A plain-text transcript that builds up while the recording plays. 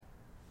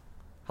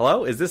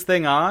Hello, is this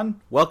thing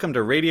on? Welcome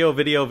to Radio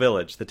Video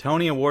Village, the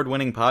Tony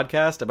Award-winning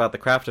podcast about the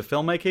craft of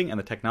filmmaking and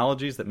the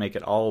technologies that make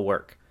it all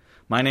work.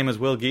 My name is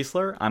Will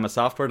Giesler, I'm a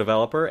software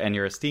developer and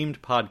your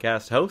esteemed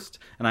podcast host,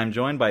 and I'm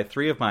joined by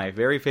three of my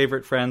very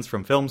favorite friends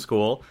from film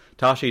school,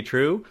 Tashi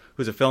True,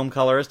 who's a film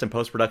colorist and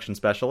post-production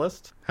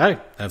specialist.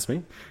 Hi, that's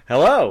me.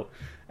 Hello!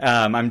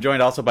 I'm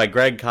joined also by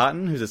Greg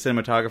Cotton, who's a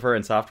cinematographer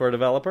and software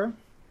developer.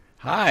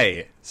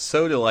 Hi,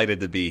 so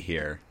delighted to be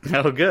here.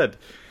 Oh, good.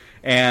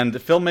 And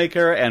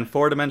filmmaker and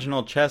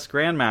four-dimensional chess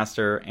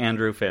grandmaster,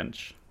 Andrew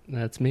Finch.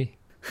 That's me.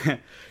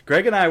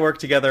 Greg and I work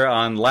together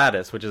on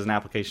Lattice, which is an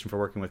application for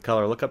working with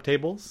color lookup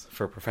tables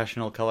for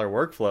professional color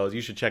workflows.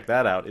 You should check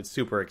that out. It's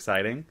super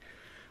exciting.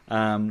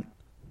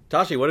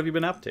 Tashi, what have you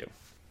been up to?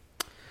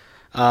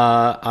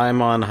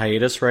 I'm on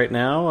hiatus right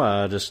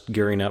now, just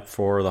gearing up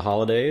for the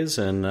holidays,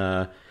 and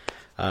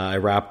I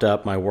wrapped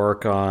up my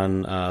work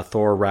on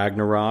Thor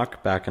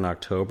Ragnarok back in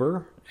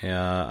October.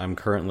 I'm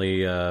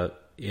currently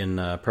in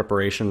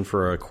preparation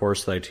for a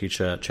course that I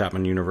teach at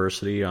Chapman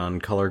University on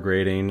color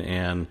grading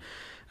and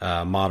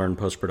modern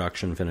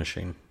post-production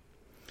finishing.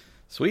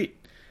 Sweet.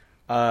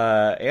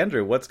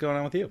 Andrew, what's going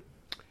on with you?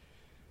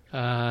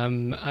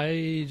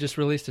 I just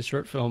released a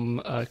short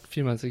film a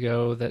few months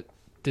ago that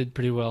did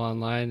pretty well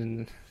online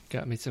and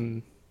got me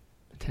some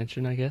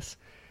attention, I guess.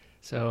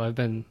 So I've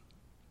been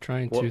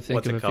trying to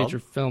think of a feature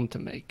film to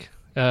make.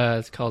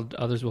 It's called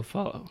Others Will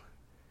Follow.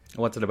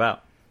 What's it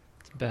about?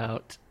 It's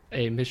about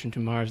a mission to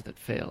Mars that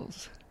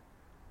fails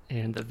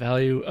and the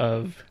value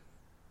of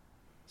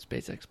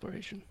space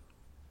exploration.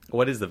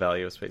 What is the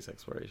value of space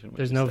exploration?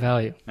 There's no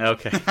value.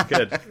 Okay,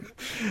 good.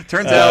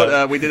 Turns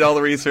out we did all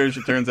the research.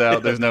 It turns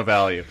out there's no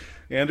value.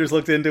 Andrew's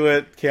looked into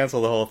it,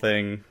 canceled the whole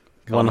thing.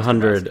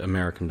 100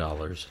 American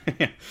dollars.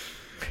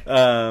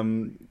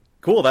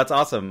 Cool, that's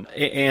awesome.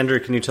 Andrew,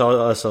 can you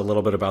tell us a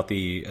little bit about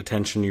the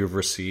attention you've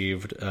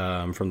received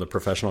from the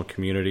professional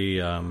community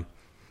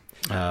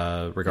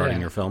regarding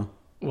your film?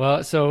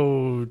 Well,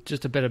 so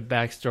just a bit of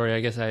backstory.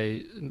 I guess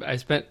I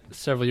spent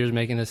several years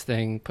making this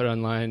thing, put it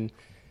online.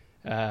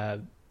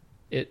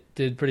 It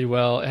did pretty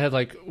well. It had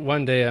like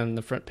one day on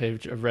the front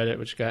page of Reddit,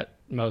 which got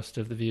most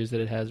of the views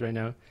that it has right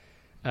now.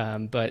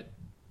 But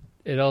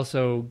it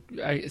also,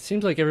 it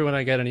seems like everyone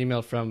I got an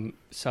email from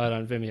saw it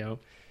on Vimeo.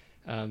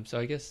 So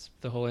I guess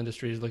the whole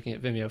industry is looking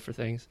at Vimeo for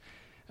things.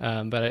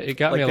 But it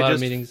got me a lot of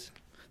meetings.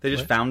 They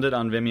just found it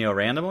on Vimeo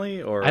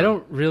randomly? Or I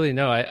don't really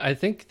know. I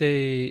think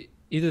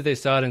either they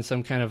saw it in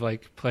some kind of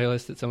like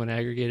playlist that someone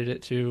aggregated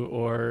it to,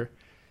 or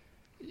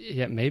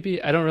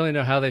maybe. I don't really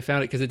know how they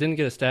found it because it didn't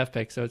get a staff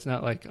pick, so it's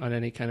not like on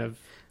any kind of.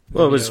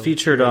 Well, it was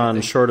featured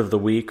on Short of the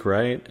Week,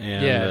 right?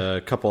 And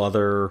a couple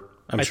other.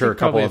 I'm sure a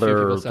couple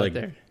other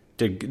like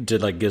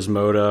did like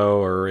Gizmodo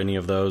or any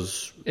of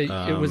those. It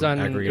was on.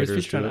 Aggregators. It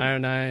was featured on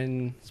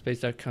IO9,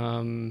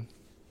 Space.com,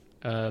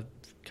 a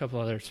couple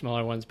other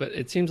smaller ones. But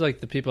it seems like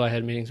the people I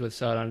had meetings with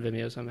saw it on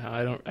Vimeo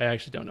somehow. I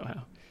actually don't know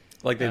how.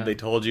 Like they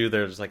told you,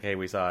 they're just like, hey,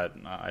 we saw it.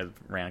 I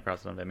ran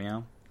across it on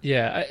Vimeo.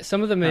 Yeah,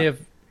 some of them may have.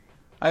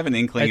 I have an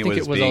inkling it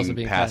was being also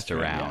being passed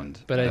around.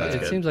 Yeah. But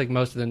it seems like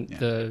most of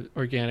the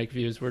organic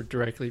views were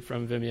directly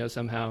from Vimeo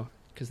somehow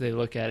because they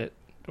look at it,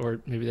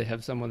 or maybe they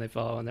have someone they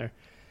follow on there.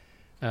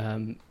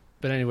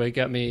 But anyway, it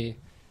got me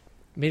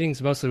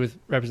meetings mostly with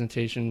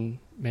representation,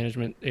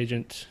 management,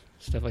 agent,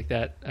 stuff like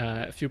that.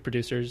 A few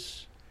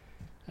producers,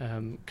 a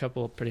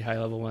couple pretty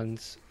high-level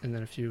ones, and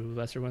then a few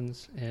lesser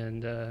ones.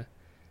 And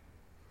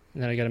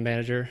then I got a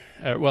manager.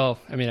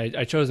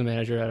 I chose a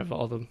manager out of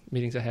all the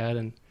meetings I had,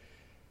 and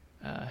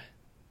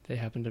they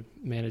happened to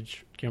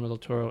manage Guillermo del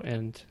Toro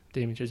and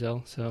Damien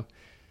Chazelle, so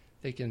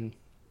they can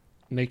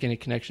make any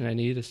connection I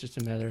need. It's just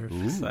a matter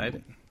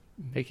of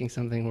making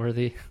something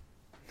worthy.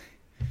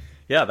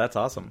 Yeah, that's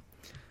awesome.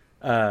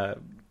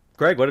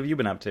 Greg, what have you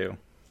been up to?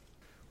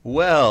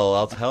 Well,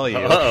 I'll tell you.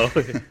 Uh-oh.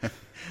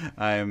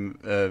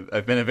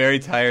 I've been a very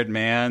tired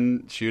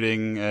man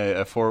shooting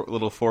a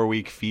little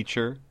 4-week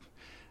feature.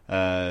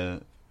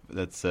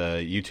 That's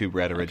a YouTube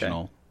Red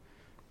original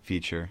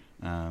feature.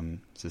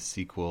 It's a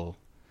sequel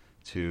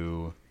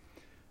to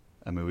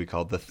a movie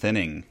called The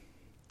Thinning.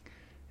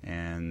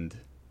 And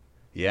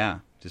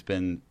just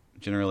been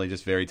generally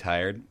just very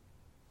tired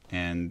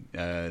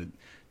and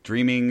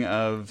dreaming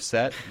of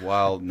set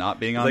while not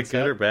being on set. Is it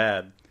good or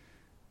bad?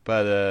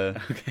 But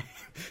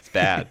it's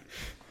bad.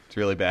 It's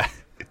really bad.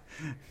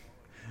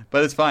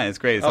 But it's fine. It's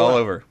great. It's all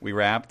over. We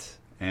wrapped,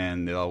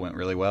 and it all went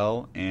really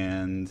well.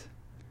 And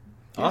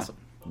awesome.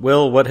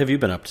 Will, what have you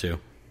been up to?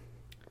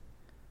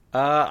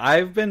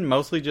 I've been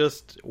mostly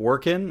just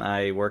working.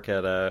 I work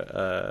at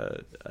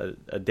a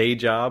day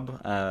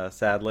job,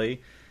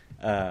 sadly,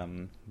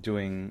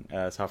 doing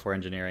software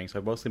engineering. So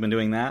I've mostly been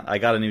doing that. I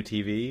got a new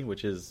TV,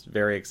 which is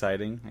very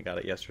exciting. I got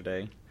it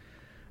yesterday.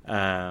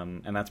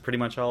 And that's pretty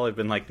much all I've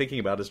been thinking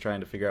about is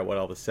trying to figure out what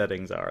all the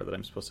settings are that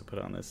I'm supposed to put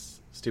on this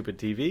stupid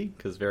TV,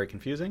 because it's very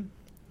confusing.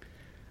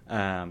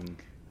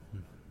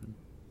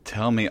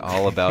 Tell me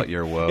all about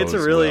your woes. It's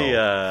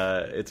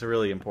a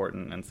really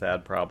important and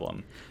sad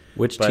problem.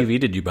 Which TV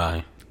did you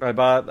buy? I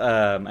bought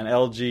an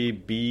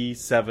LG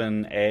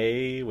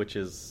B7A, which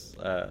is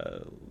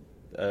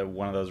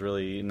one of those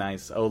really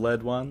nice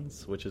OLED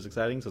ones, which is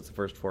exciting. So it's the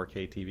first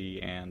 4K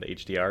TV and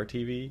HDR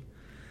TV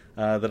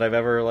that I've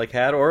ever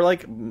had or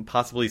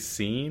possibly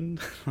seen.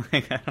 I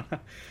don't know.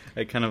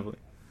 I kind of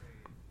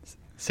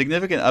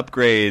significant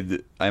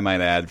upgrade, I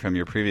might add, from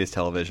your previous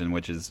television,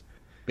 which is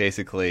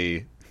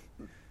basically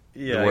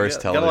the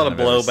worst television. Got a lot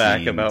of blowback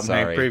seen. about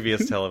Sorry. my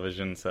previous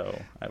television,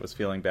 so I was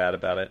feeling bad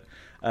about it.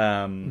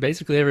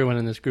 Basically, everyone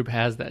in this group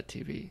has that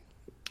TV.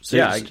 So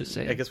yeah, I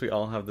saying. guess we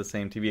all have the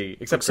same TV,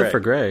 except for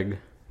Greg.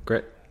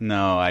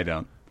 No, I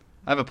don't.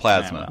 I have a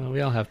plasma. Well,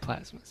 we all have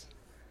plasmas.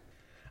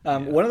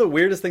 One of the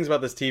weirdest things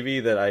about this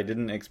TV that I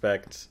didn't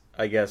expect,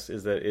 I guess,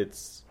 is that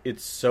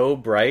it's so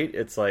bright.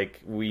 It's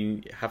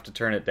we have to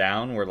turn it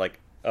down. We're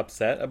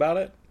upset about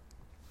it,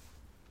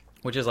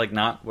 which is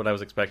not what I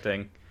was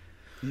expecting.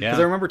 Yeah, because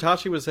I remember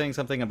Tachi was saying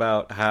something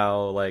about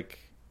how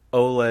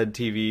OLED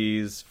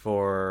TVs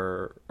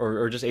or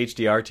just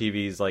HDR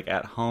TVs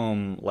at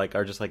home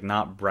are just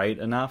not bright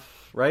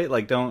enough, right?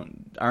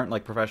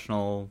 Aren't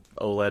professional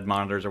OLED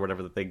monitors or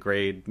whatever that they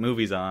grade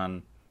movies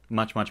on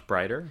much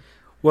brighter?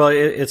 Well,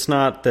 it's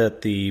not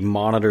that the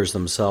monitors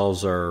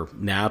themselves are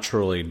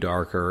naturally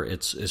darker.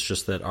 It's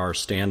just that our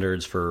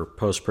standards for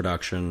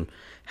post-production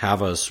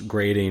have us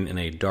grading in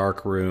a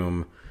dark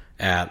room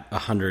at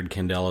 100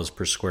 candelas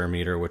per square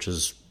meter, which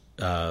is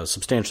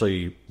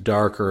substantially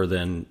darker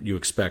than you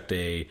expect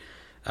a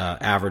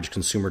average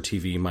consumer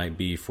TV might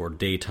be for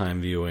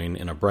daytime viewing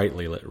in a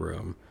brightly lit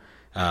room.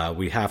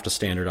 We have to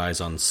standardize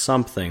on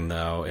something,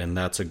 though, and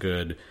that's a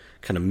good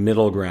kind of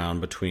middle ground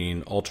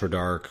between ultra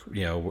dark,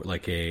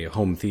 like a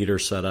home theater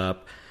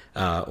setup,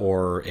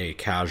 or a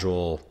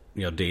casual,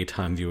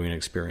 daytime viewing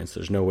experience.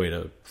 There's no way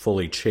to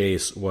fully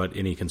chase what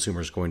any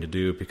consumer is going to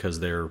do because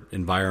their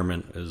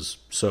environment is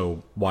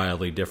so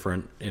wildly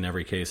different in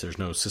every case. There's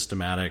no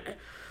systematic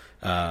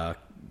but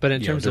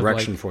in terms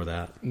direction of for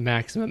that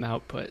maximum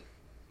output,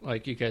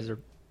 you guys are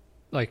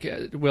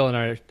Will and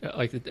I are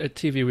a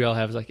TV we all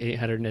have is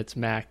 800 nits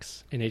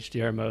max in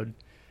HDR mode.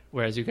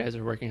 Whereas you guys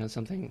are working on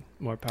something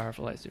more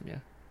powerful, I assume, yeah.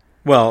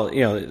 Well,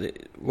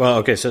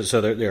 okay.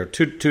 So there are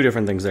two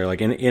different things there.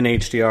 In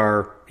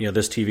HDR,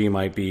 this TV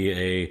might be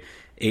a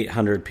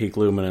 800 peak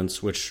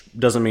luminance, which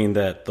doesn't mean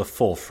that the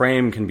full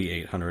frame can be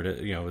 800.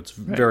 It's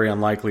right. Very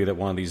unlikely that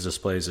one of these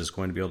displays is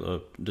going to be able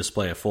to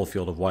display a full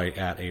field of white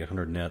at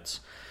 800 nits.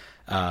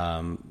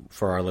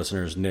 For our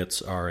listeners,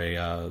 nits are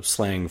a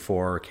slang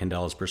for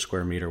candelas per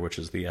square meter, which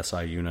is the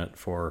SI unit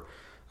for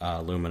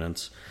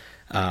luminance.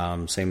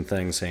 Same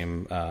thing,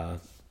 same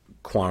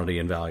quantity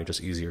and value,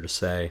 just easier to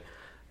say.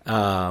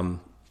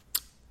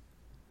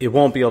 It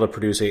won't be able to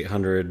produce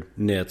 800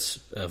 nits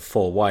of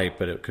full white,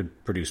 but it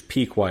could produce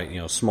peak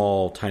white,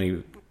 small,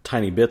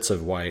 tiny bits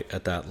of white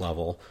at that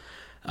level.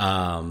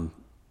 And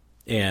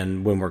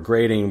when we're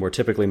grading, we're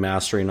typically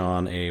mastering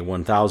on a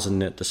 1,000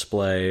 nit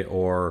display,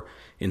 or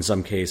in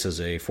some cases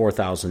a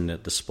 4,000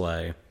 nit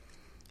display.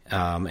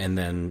 And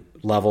then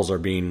levels are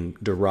being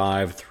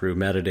derived through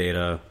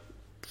metadata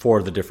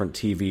for the different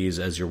TVs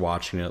as you're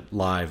watching it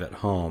live at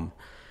home.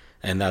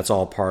 And that's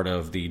all part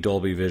of the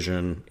Dolby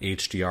Vision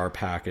HDR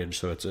package.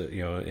 So it's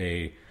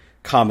a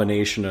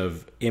combination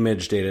of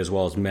image data as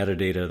well as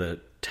metadata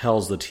that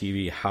tells the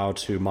TV how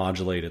to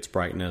modulate its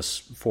brightness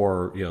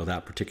for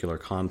that particular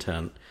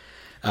content.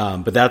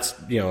 But that's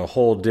a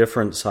whole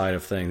different side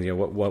of things.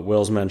 What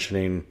Will's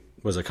mentioning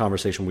was a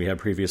conversation we had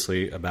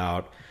previously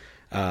about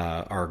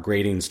our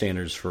grading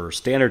standards for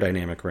standard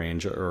dynamic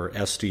range, or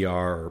SDR,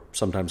 or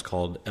sometimes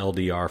called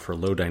LDR for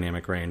low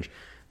dynamic range.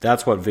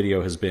 That's what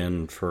video has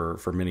been for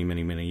many,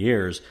 many, many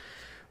years.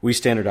 We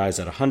standardize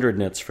at 100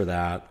 nits for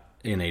that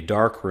in a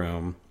dark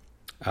room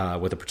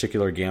with a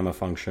particular gamma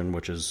function,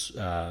 which is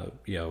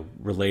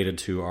related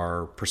to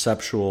our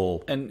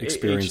perceptual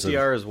experience. And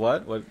HDR is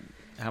what?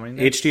 How many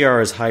nits?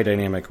 HDR is high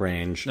dynamic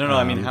range. No,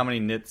 I mean, how many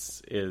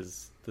nits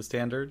is the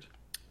standard?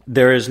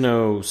 There is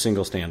no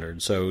single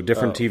standard. So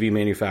different TV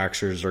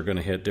manufacturers are going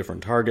to hit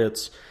different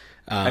targets.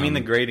 I mean the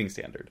grading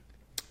standard.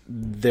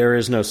 There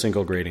is no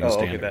single grading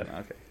standard.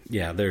 Okay.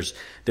 Yeah, there's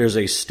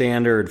a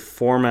standard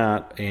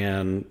format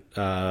and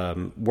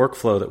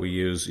workflow that we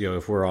use.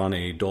 If we're on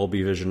a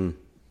Dolby Vision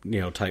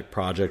type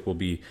project, we'll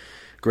be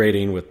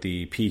grading with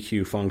the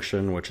PQ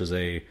function, which is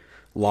a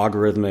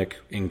logarithmic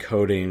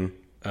encoding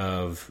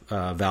of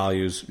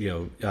values,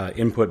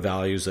 input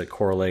values that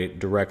correlate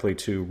directly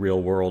to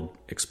real world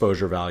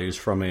exposure values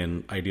from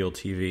an ideal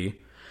TV.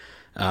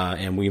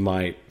 And we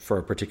might, for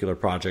a particular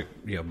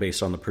project,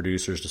 based on the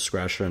producer's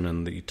discretion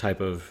and the type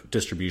of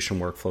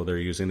distribution workflow they're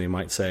using, they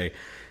might say,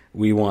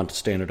 we want to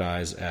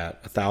standardize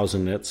at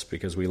 1,000 nits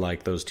because we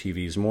like those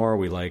TVs more.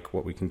 We like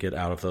what we can get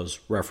out of those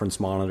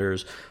reference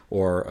monitors.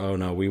 Or, oh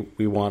no,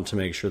 we want to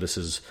make sure this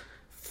is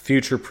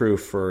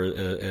future-proof for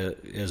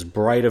as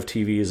bright of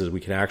TVs as we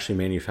can actually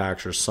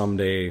manufacture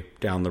someday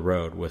down the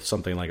road with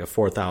something like a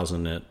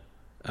 4,000 nit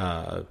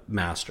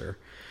master.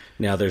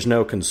 Now, there's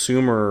no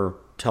consumer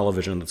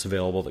television that's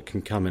available that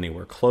can come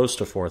anywhere close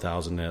to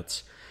 4,000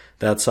 nits.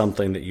 that's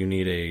something that you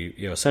need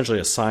essentially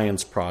a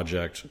science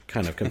project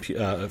kind of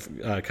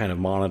kind of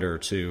monitor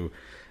to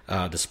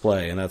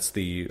display, and that's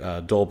the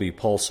Dolby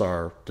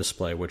Pulsar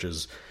display, which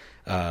is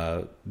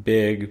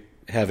big,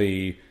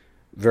 heavy,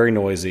 very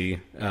noisy.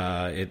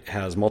 It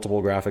has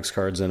multiple graphics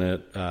cards in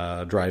it,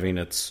 driving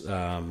its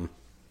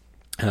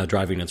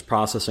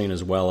processing,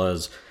 as well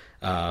as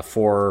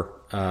 4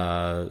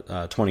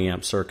 20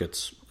 amp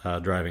circuits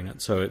driving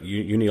it. So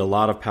you need a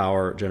lot of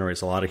power. It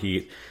generates a lot of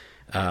heat.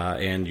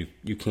 And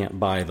you can't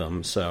buy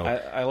them. So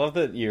I love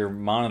that your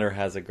monitor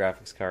has a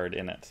graphics card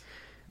in it.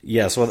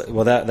 Yes,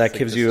 well that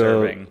gives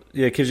you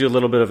it gives you a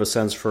little bit of a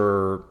sense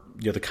for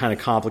the kind of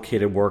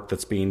complicated work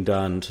that's being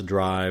done to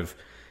drive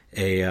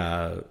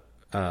a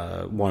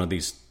one of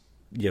these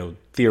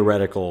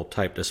theoretical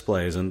type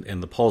displays,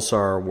 and the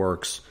Pulsar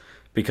works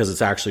because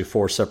it's actually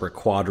 4 separate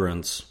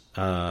quadrants,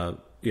 4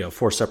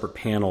 separate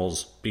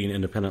panels being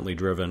independently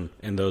driven,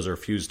 and those are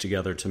fused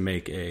together to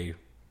make a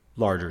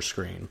larger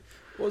screen.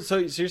 Well, so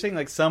you're saying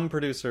like some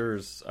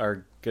producers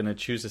are going to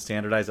choose to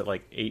standardize at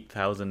like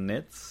 8,000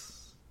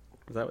 nits?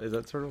 Is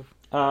that sort of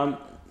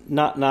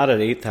not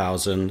at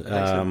 8,000?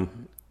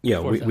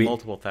 We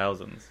multiple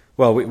thousands.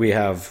 Well, we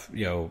have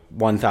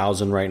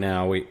 1,000 right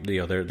now.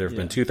 There've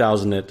been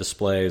 2,000 nit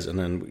displays, and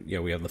then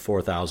we have the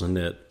 4,000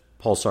 nit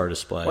Pulsar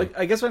display. Like,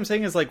 I guess what I'm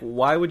saying is, like,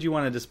 why would you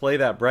want to display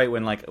that bright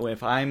when, like,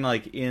 if I'm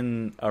like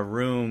in a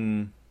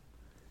room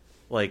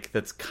like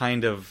that's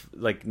kind of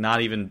like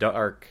not even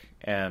dark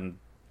and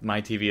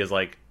my TV is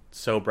like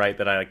so bright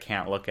that I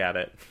can't look at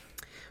it?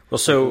 Well,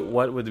 so like,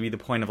 what would be the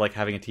point of like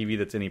having a TV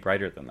that's any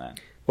brighter than that?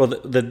 Well,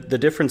 the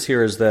difference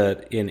here is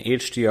that in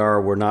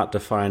HDR we're not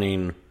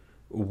defining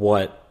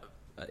what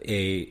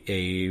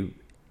a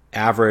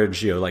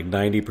average like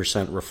 90%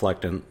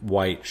 reflectant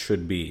white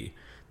should be.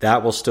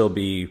 That will still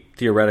be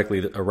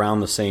theoretically around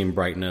the same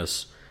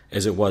brightness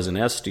as it was in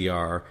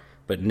SDR,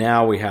 but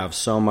now we have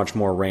so much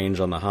more range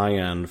on the high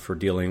end for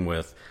dealing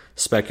with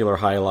specular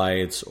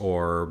highlights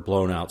or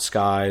blown out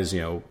skies,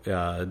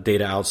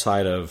 data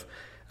outside of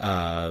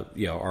our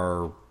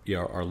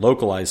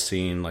localized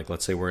scene. Like,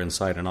 let's say we're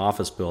inside an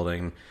office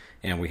building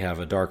and we have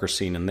a darker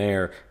scene in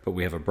there, but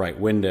we have a bright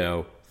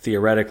window.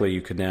 Theoretically,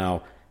 you could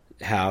now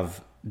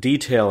have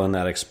detail in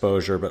that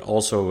exposure, but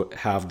also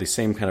have the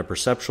same kind of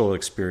perceptual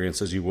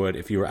experience as you would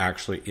if you were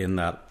actually in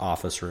that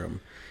office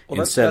room. Well,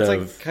 that's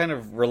like kind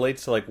of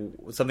relates to like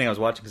something I was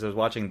watching, because I was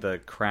watching The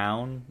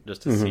Crown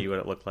just to see what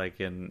it looked like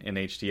in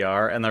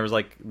HDR, and there was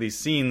like these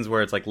scenes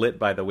where it's like lit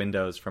by the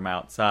windows from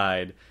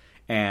outside,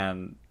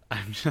 and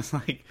I'm just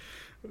like,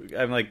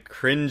 I'm like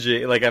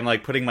cringing, like I'm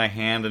like putting my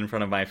hand in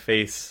front of my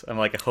face. I'm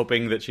like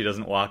hoping that she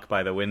doesn't walk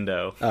by the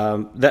window.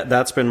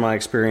 That's been my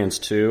experience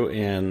too,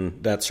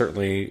 and that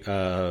certainly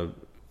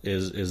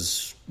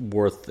is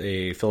worth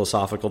a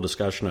philosophical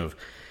discussion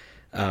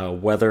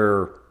of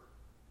whether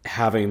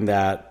having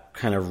that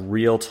kind of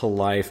real to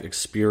life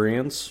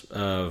experience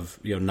of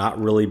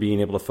not really being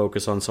able to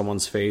focus on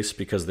someone's face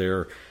because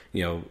they're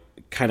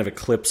kind of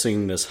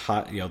eclipsing this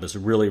hot this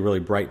really, really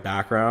bright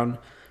background.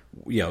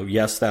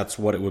 Yes, that's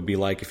what it would be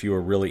like if you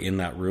were really in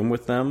that room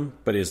with them,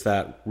 but is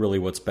that really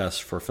what's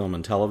best for film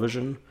and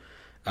television?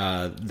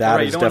 That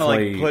right, is you don't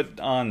definitely want to like put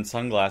on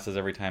sunglasses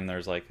every time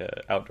there's like an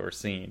outdoor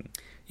scene.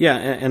 Yeah,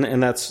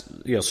 and that's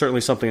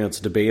certainly something that's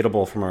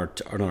debatable from on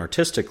an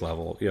artistic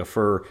level.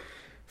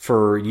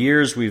 For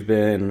years we've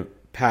been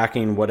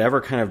packing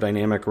whatever kind of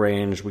dynamic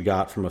range we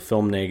got from a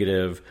film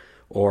negative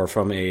or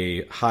from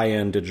a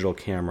high-end digital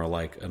camera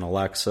like an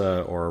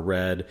Alexa or a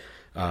Red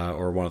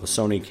or one of the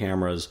Sony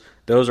cameras.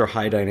 Those are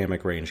high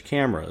dynamic range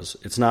cameras.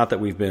 It's not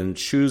that we've been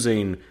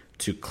choosing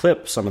to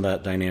clip some of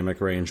that dynamic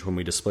range when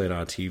we display it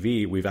on a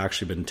TV. We've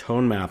actually been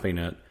tone mapping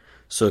it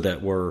so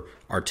that we're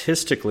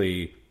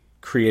artistically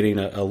creating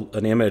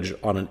an image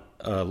on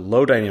a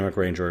low dynamic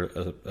range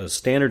or a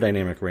standard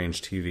dynamic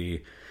range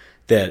TV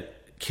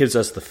that gives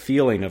us the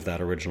feeling of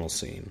that original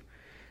scene.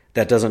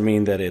 That doesn't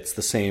mean that it's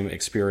the same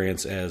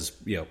experience as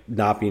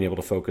not being able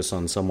to focus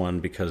on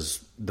someone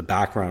because the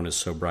background is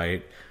so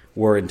bright.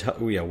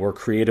 We're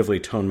creatively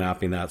tone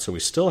mapping that, so we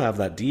still have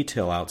that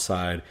detail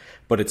outside,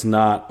 but it's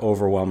not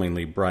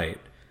overwhelmingly bright.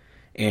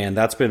 And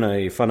that's been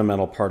a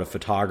fundamental part of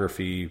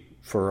photography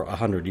for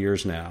 100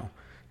 years now,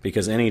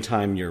 because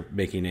anytime you're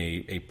making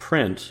a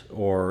print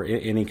or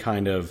any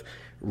kind of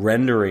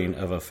rendering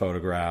of a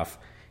photograph,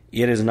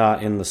 it is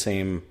not in the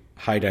same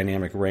high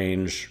dynamic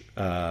range,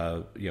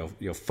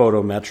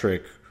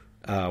 photometric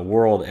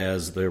world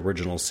as the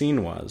original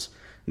scene was.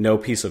 No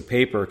piece of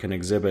paper can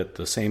exhibit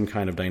the same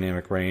kind of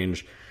dynamic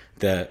range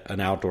that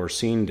an outdoor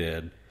scene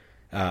did.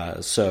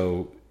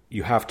 So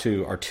you have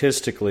to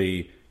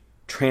artistically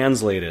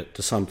translate it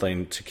to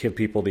something to give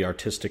people the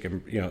artistic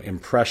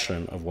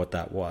impression of what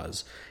that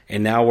was.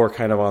 And now we're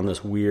kind of on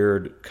this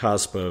weird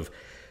cusp of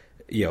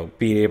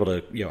being able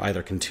to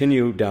either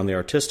continue down the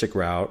artistic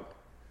route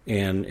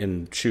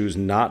and choose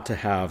not to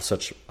have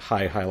such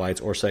high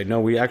highlights, or say, no,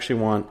 we actually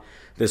want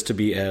this to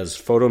be as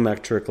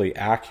photometrically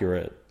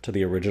accurate to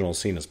the original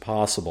scene as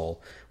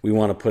possible. We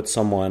want to put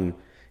someone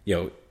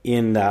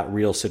in that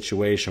real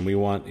situation. We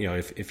want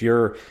if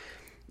you're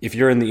if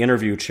you're in the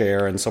interview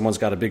chair and someone's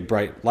got a big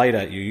bright light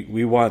at you,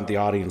 we want the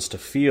audience to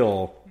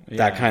feel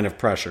that kind of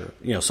pressure.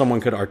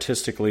 Someone could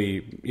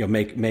artistically,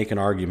 make an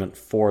argument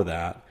for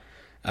that.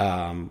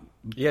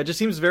 It just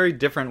seems very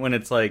different when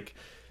it's like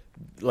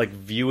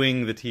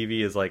viewing the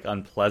TV is like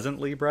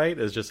unpleasantly bright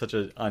is just such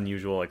an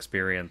unusual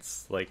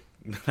experience. Like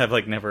I've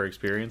like never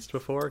experienced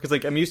before, because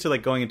like I'm used to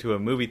like going into a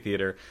movie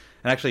theater,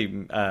 and actually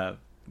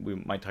we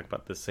might talk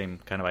about this same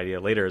kind of idea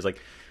later. Is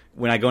like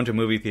when I go into a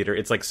movie theater,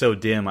 it's like so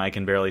dim I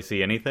can barely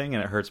see anything,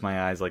 and it hurts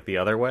my eyes like the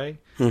other way.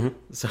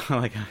 Mm-hmm. So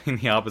like I'm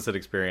the opposite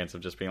experience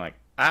of just being like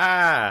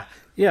Yeah,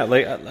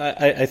 like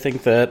I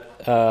think that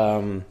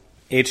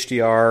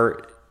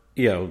HDR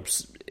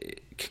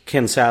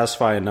can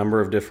satisfy a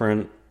number of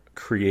different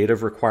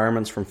creative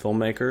requirements from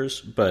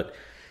filmmakers, but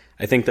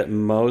I think that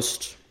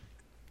most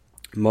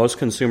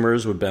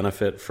consumers would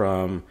benefit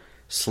from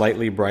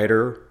slightly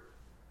brighter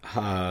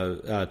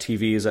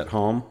TVs at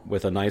home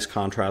with a nice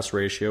contrast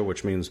ratio,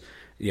 which means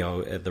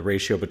the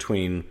ratio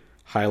between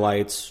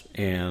highlights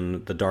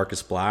and the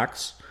darkest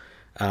blacks.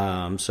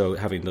 So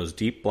having those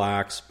deep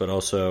blacks, but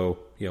also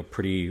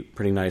pretty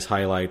nice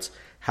highlights.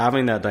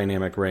 Having that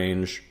dynamic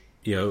range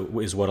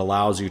is what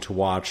allows you to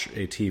watch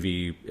a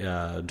TV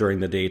during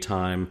the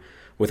daytime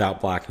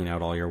without blacking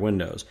out all your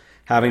windows.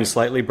 Having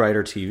slightly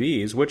brighter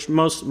TVs, which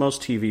most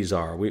TVs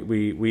are,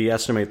 we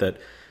estimate that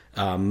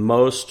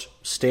most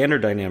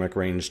standard dynamic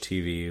range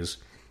TVs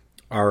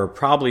are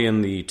probably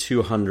in the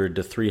 200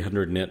 to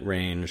 300 nit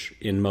range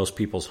in most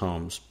people's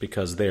homes,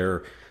 because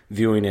they're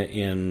viewing it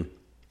in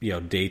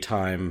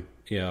daytime,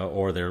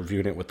 or they're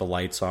viewing it with the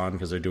lights on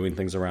because they're doing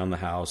things around the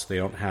house. They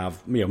don't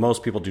have,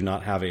 most people do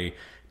not have a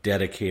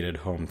dedicated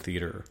home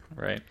theater.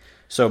 Right.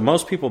 So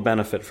most people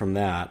benefit from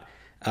that.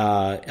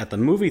 At the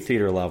movie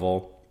theater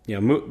level,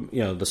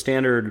 the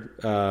standard,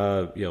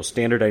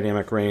 standard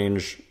dynamic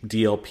range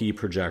DLP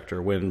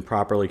projector, when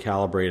properly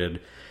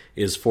calibrated,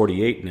 is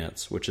 48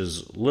 nits, which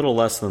is a little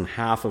less than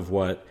half of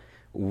what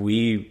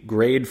we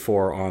grade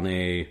for on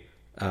a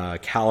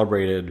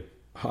calibrated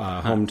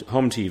home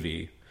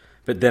TV.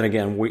 But then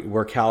again,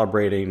 we're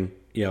calibrating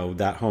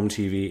that home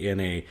TV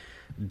in a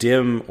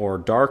dim or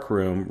dark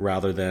room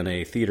rather than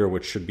a theater,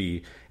 which should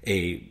be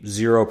a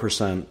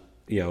 0%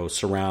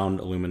 surround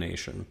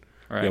illumination.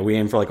 Right. We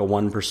aim for like a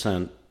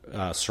 1%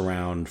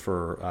 surround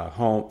for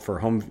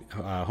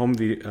home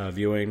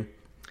viewing,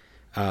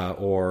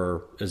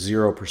 or a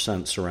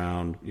 0%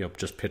 surround,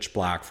 just pitch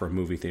black for a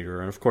movie theater.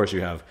 And of course,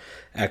 you have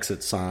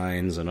exit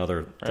signs and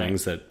other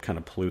things that kind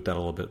of pollute that a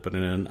little bit. But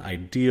in an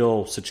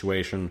ideal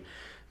situation,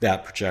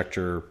 that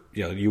projector,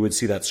 you would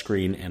see that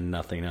screen and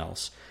nothing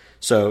else.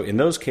 So in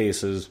those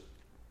cases,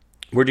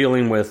 we're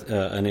dealing with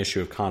an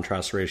issue of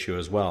contrast ratio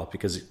as well,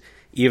 because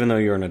even though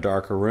you're in a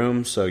darker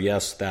room, so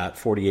yes, that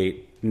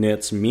 48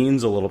 nits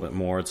means a little bit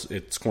more.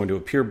 It's going to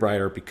appear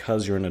brighter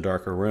because you're in a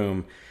darker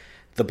room.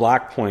 The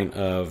black point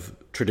of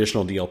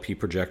traditional DLP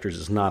projectors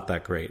is not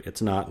that great.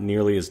 It's not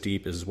nearly as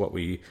deep as what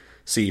we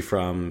see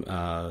from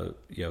good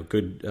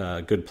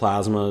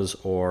plasmas,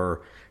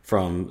 or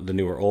from the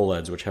newer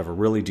OLEDs, which have a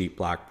really deep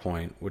black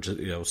point, which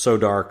is so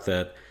dark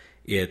that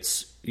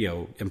it's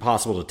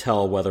impossible to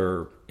tell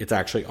whether it's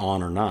actually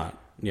on or not.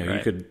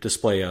 You could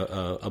display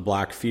a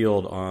black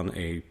field on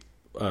a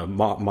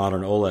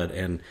modern OLED,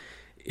 and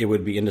it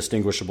would be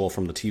indistinguishable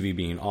from the TV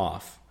being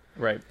off.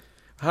 Right.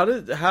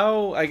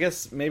 How I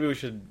guess maybe we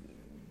should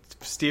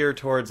steer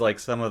towards like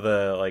some of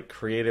the like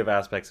creative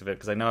aspects of it,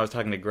 because I know I was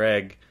talking to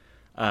Greg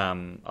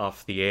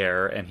off the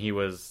air, and he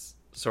was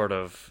sort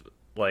of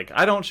like,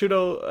 I don't shoot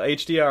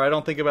HDR. I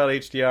don't think about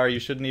HDR. You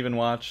shouldn't even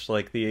watch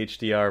like the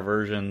HDR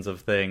versions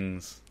of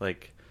things.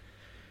 Like,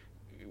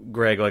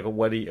 Greg, like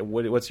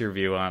what's your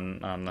view on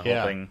the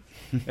whole thing?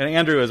 And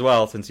Andrew as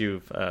well, since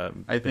you've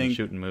been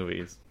shooting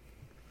movies.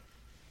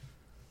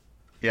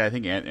 Yeah, I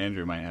think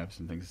Andrew might have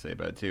some things to say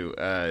about it too.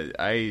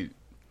 I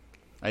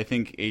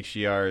think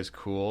HDR is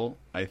cool.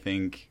 I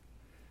think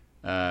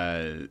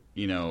a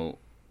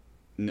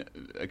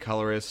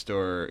colorist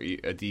or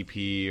a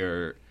DP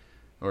or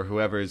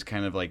whoever is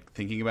kind of like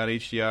thinking about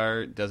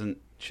HDR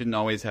shouldn't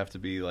always have to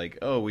be like,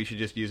 oh, we should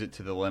just use it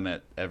to the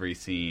limit every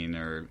scene,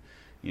 or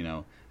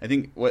I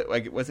think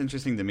what's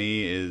interesting to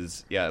me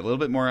is a little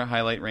bit more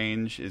highlight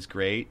range is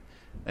great.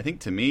 I think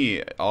to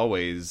me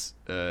always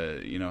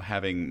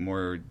having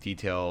more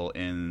detail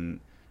in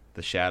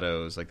the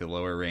shadows, like the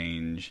lower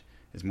range,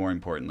 is more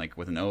important. Like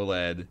with an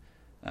OLED,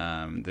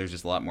 there's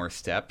just a lot more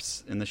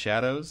steps in the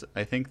shadows,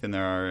 I think, than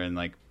there are in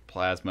like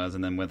plasmas.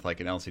 And then with like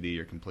an LCD,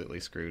 you're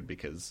completely screwed,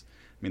 because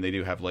they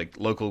do have like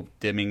local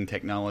dimming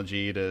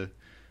technology to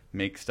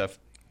make stuff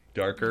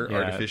darker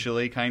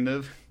artificially, kind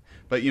of.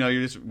 But you're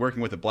just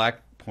working with a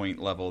black point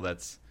level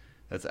that's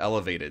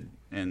elevated,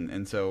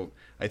 and so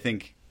I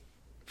think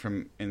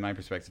in my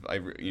perspective,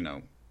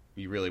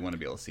 you really want to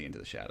be able to see into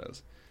the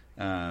shadows.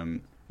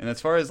 And as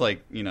far as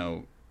like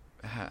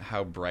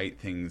how bright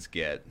things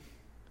get,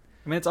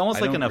 it's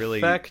almost like an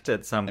effect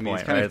at some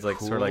point, right? It's like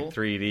cool. sort of like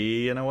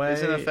 3D in a way.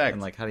 It's an effect,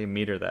 and like how do you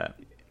meter that?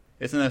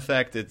 It's an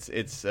effect.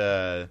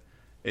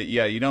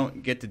 You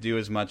don't get to do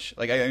as much.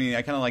 Like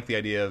I kind of like the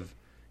idea of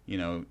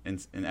in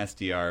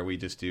SDR we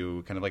just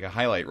do kind of like a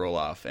highlight roll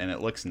off, and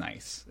it looks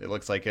nice. It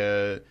looks like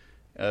an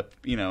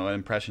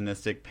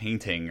impressionistic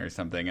painting or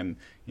something. And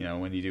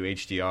when you do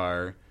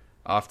HDR,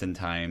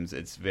 oftentimes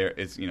it's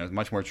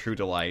much more true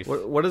to life.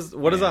 What does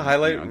a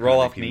highlight roll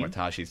off mean? What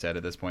Tashi said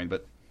at this point,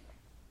 but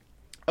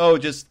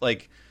just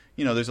like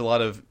there's a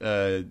lot of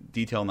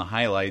detail in the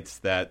highlights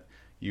that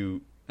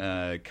you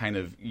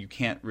you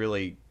can't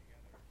really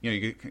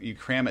you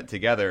cram it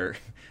together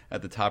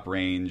at the top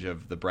range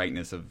of the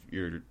brightness of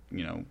your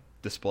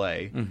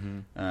display.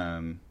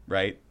 Mm-hmm.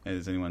 Right?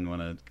 Does anyone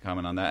want to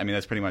comment on that? I mean,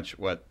 that's pretty much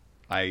what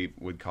I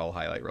would call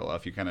highlight roll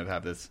off. You kind of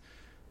have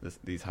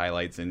these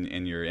highlights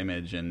in your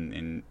image, and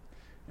in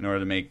order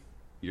to make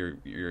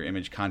your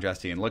image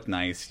contrasty and look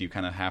nice, you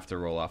kind of have to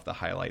roll off the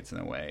highlights in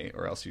a way,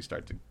 or else you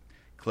start to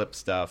clip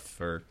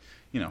stuff, or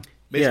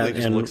basically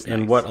just looks nice.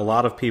 And what a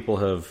lot of people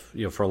have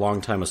for a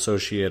long time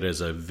associated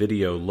as a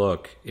video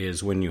look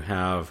is when you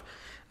have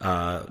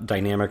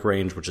dynamic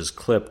range, which is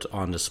clipped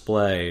on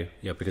display,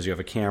 because you have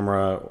a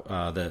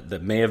camera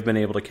that may have been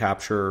able to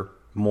capture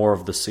more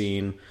of the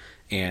scene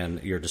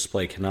and your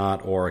display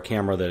cannot, or a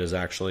camera that is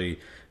actually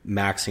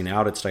maxing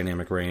out its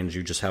dynamic range.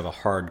 You just have a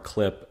hard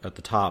clip at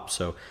the top,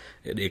 so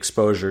the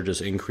exposure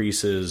just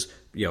increases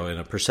in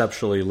a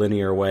perceptually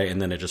linear way, and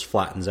then it just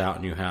flattens out,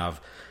 and you have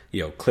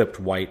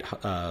clipped white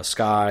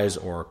skies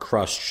or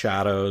crushed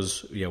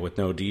shadows with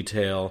no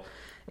detail.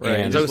 Right.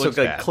 And so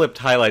like clipped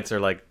highlights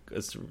are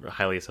it's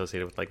highly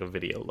associated with like a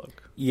video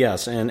look.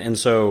 Yes, and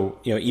so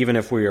even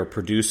if we are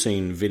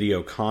producing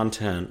video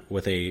content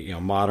with a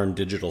modern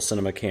digital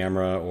cinema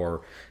camera,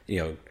 or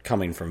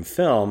coming from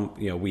film,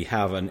 we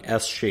have an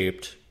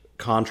S-shaped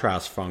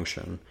contrast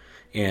function,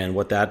 and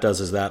what that does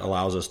is that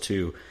allows us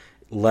to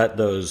let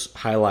those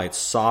highlights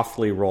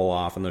softly roll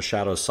off and those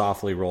shadows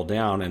softly roll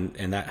down,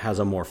 and that has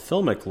a more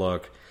filmic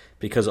look,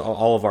 because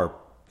all of our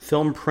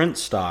film print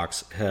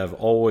stocks have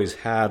always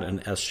had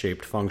an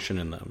S-shaped function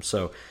in them.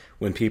 So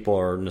when people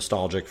are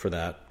nostalgic for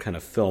that kind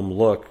of film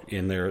look,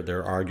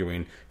 they're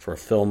arguing for a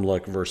film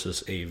look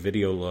versus a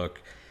video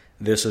look,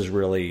 this is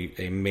really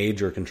a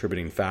major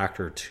contributing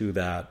factor to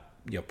that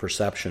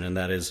perception, and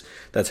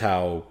that's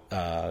how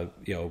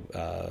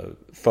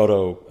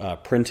photo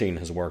printing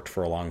has worked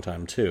for a long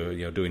time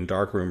too. Doing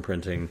darkroom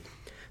printing,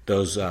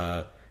 those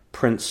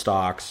print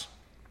stocks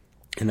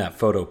in that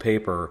photo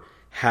paper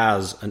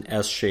has an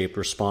S-shaped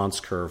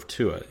response curve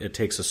to it. It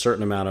takes a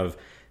certain amount of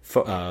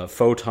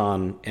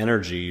photon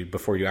energy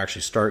before you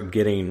actually start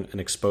getting an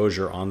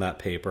exposure on that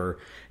paper,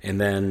 and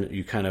then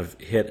you kind of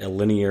hit a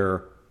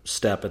linear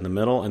step in the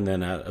middle, and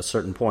then at a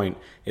certain point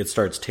it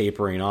starts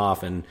tapering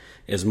off, and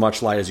as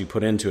much light as you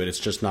put into it, it's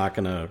just not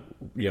going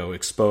to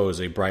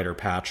expose a brighter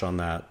patch on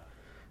that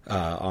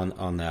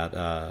on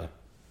that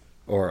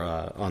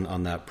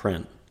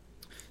print.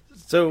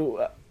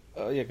 So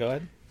yeah, go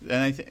ahead.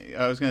 And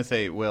I was going to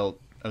say, Will,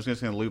 I was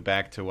just going to loop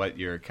back to what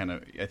you're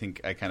I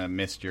think I kind of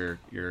missed your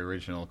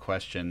original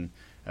question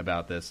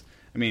about this.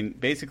 I mean,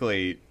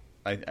 basically,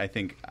 I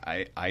think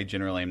I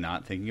generally am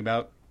not thinking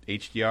about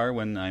HDR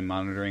when I'm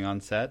monitoring on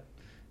set,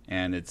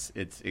 and it's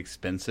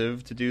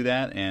expensive to do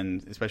that,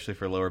 and especially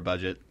for lower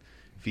budget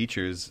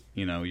features,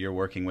 you're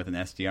working with an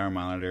SDR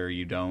monitor,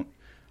 you don't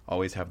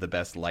always have the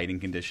best lighting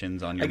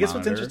conditions on your monitor. I guess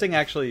what's interesting,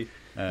 actually,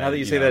 now that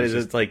you say that, is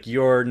it's like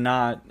you're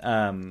not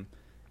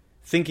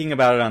thinking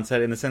about it on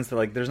set, in the sense that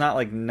like there's not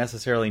like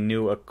necessarily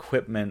new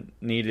equipment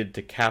needed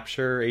to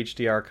capture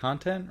HDR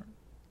content.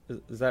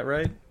 Is that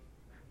right?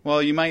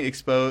 Well, you might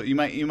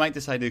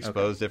decide to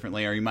expose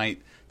differently, or you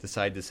might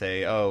decide to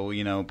say,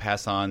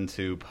 pass on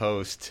to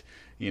post.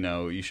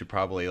 You should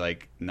probably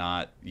like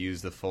not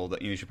use the full.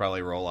 You should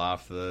probably roll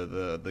off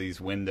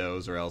these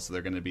windows, or else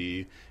they're going to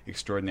be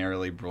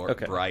extraordinarily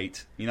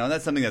bright.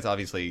 That's something that's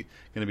obviously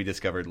going to be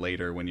discovered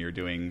later when you're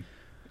doing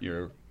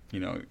your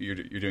you're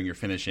doing your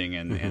finishing,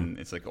 and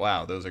it's like,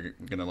 wow, those are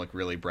going to look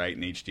really bright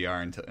in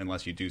HDR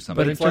unless you do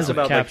something. But in terms of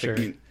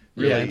capture,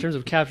 really, in terms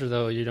of capture,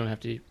 though, you don't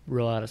have to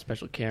roll out a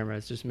special camera.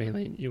 It's just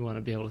mainly you want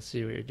to be able to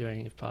see what you're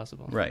doing if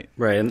possible. Right.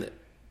 And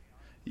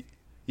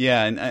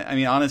yeah, and I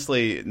mean,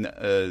 honestly,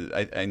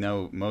 I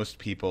know most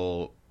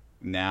people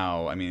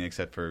now, I mean,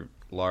 except for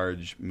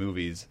large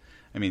movies,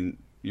 I mean,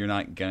 you're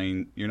not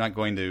going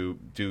to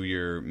do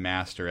your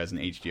master as an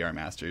HDR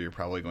master. You're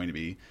probably going to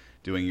be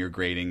doing your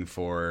grading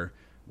for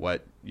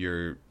what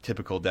your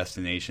typical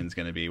destination is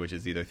going to be, which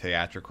is either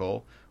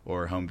theatrical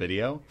or home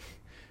video.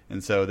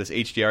 And so this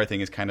HDR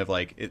thing is kind of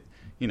like it.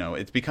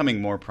 It's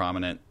becoming more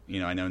prominent.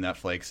 I know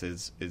Netflix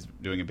is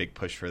doing a big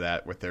push for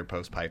that with their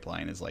post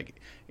pipeline. Is like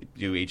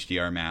do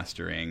HDR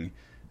mastering,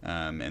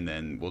 and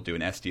then we'll do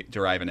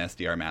derive an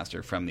SDR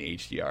master from the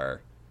HDR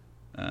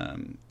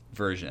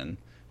version.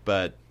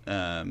 But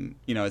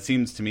it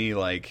seems to me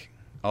like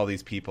all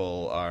these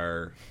people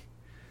are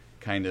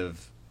kind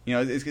of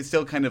it's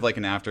still kind of like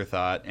an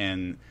afterthought,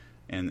 and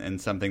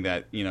something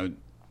that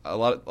a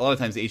lot of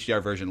times the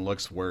HDR version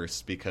looks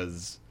worse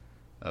because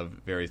of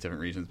various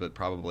different reasons, but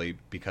probably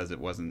because it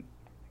wasn't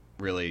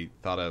really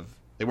thought of.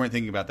 They weren't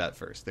thinking about that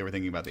first. They were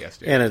thinking about the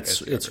SDR. And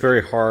it's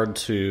very hard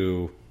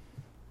to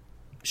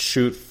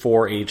shoot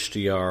for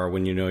HDR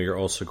when you know you're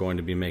also going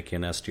to be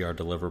making an SDR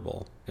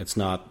deliverable. It's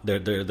not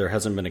there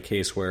hasn't been a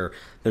case where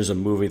there's a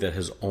movie that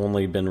has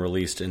only been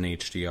released in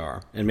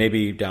HDR. And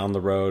maybe down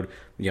the road,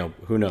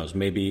 who knows,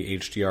 maybe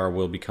HDR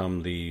will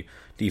become the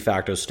de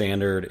facto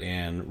standard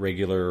and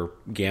regular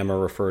gamma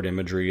referred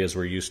imagery as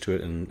we're used to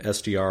it, and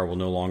SDR will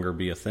no longer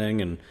be a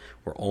thing and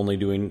we're only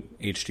doing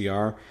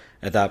HDR.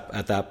 At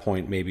that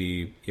point,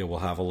 maybe we'll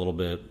have a little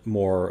bit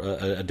more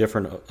a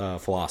different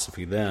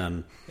philosophy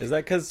then. Is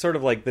that because sort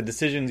of like the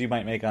decisions you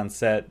might make on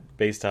set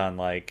based on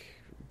like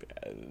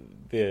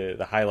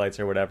the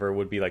highlights or whatever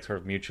would be like sort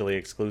of mutually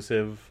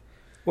exclusive?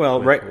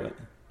 Well, right.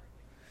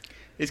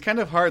 It's kind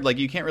of hard. Like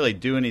you can't really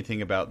do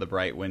anything about the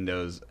bright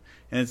windows,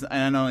 and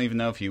I don't even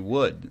know if you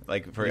would.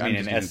 Like I'm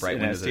just using bright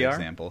windows as an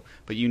example,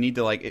 but you need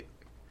to like it.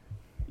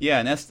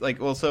 Yeah, and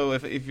so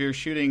if you're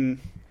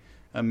shooting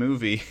a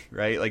movie,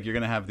 right? Like you're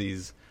going to have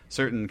these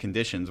certain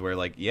conditions where,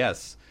 like,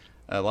 yes,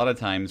 a lot of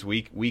times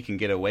we can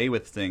get away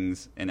with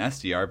things in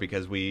SDR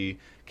because we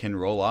can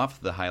roll off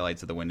the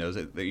highlights of the windows.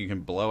 You can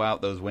blow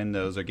out those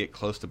windows or get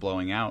close to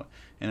blowing out,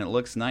 and it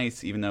looks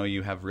nice even though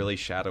you have really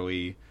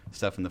shadowy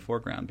stuff in the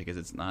foreground because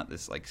it's not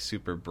this like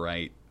super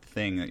bright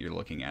thing that you're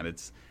looking at.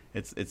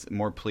 It's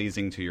more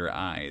pleasing to your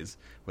eyes.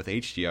 With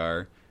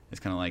HDR, it's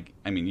kind of like,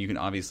 I mean, you can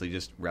obviously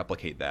just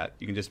replicate that.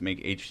 You can just make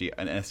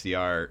an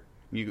SDR.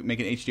 You make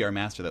an HDR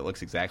master that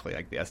looks exactly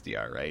like the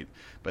SDR, right?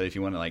 But if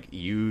you want to like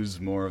use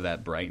more of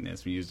that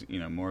brightness, use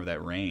more of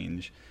that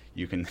range,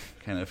 you can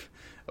kind of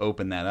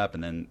open that up,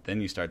 and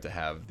then you start to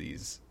have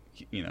these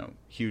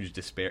huge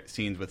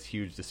scenes with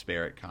huge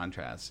disparate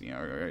contrasts.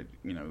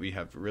 We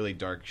have really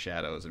dark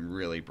shadows and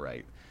really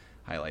bright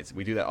highlights.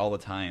 We do that all the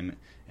time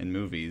in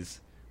movies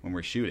when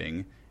we're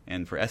shooting,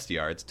 and for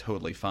SDR it's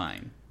totally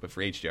fine, but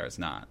for HDR it's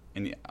not.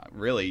 And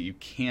really, you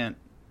can't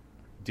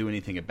do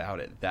anything about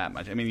it that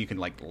much. I mean, you can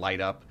like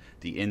light up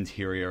the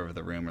interior of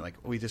the room, or like,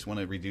 we just want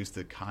to reduce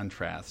the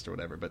contrast or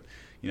whatever. But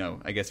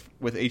I guess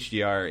with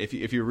HDR,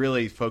 if you're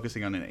really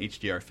focusing on an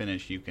HDR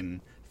finish, you can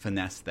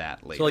finesse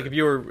that later. So like if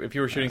you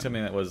were shooting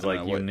something that was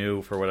like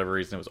knew for whatever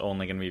reason it was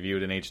only going to be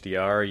viewed in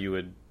HDR, you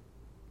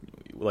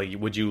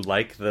would you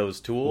like those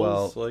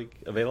tools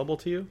available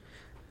to you?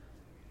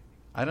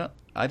 I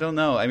don't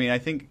know. I mean, I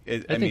think I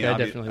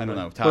definitely I don't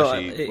know. Well,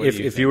 Tashi,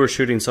 if you were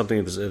shooting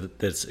something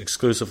that's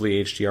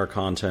exclusively HDR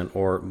content,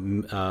 or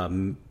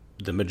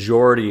the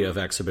majority of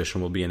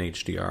exhibition will be in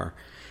HDR,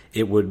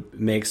 it would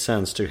make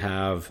sense to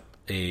have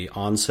a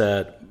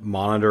on-set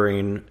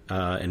monitoring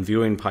and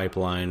viewing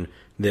pipeline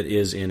that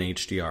is in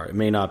HDR. It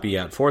may not be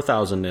at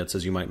 4,000 nits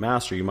as you might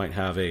master. You might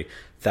have a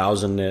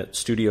 1,000 nit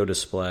studio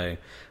display,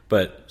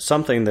 but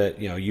something that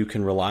you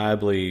can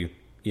reliably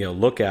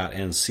look at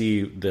and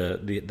see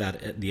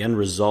the end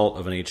result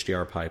of an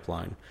HDR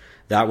pipeline.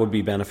 That would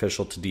be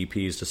beneficial to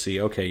DPs to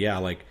see. Okay, yeah,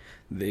 like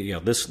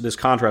this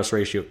contrast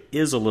ratio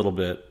is a little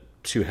bit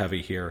too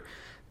heavy here,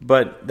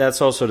 but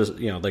that's also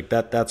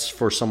that's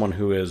for someone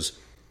who is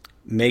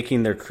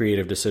making their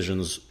creative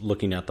decisions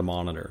looking at the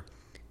monitor.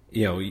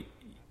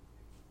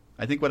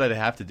 I think what I'd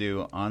have to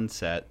do on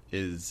set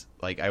is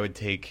like I would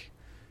take,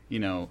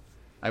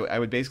 I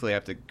would basically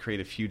have to create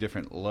a few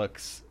different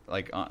looks,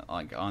 like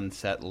on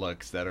set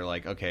looks that are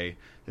like, okay,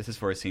 this is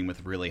for a scene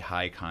with really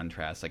high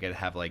contrast. Like I'd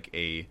have like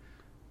a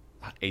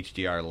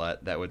HDR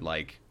LUT that would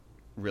like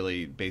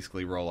really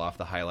basically roll off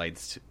the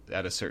highlights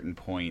at a certain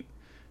point.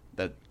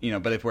 That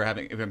but if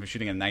I'm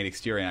shooting a night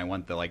exterior and I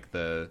want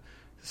the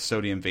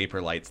sodium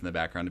vapor lights in the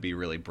background to be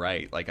really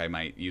bright, like I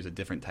might use a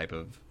different type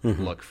of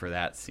look for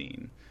that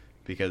scene,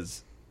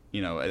 because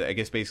I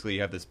guess basically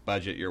you have this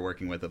budget you're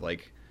working with of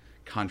like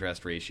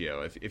contrast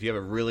ratio. If you have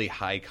a really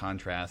high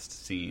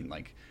contrast scene,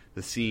 like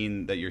the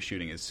scene that you're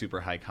shooting is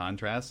super high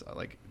contrast,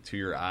 like to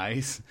your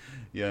eyes,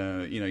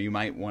 you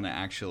might want to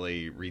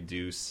actually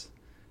reduce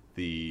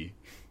the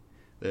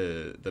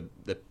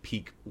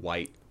peak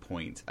white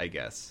point, I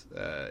guess,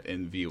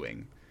 in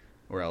viewing,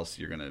 or else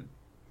you're gonna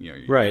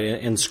right.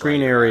 And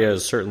screen area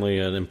is certainly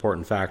an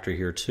important factor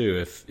here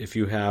too. If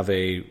you have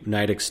a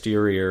night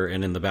exterior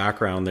and in the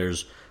background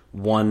there's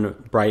one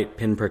bright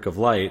pinprick of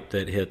light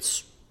that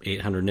hits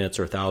 800 nits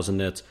or 1,000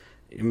 nits,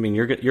 I mean,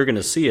 you're going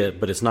to see it,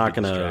 but it's not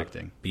going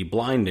to be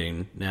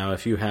blinding. Now,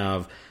 if you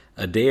have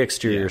a day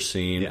exterior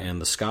scene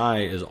and the sky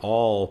is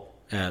all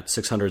at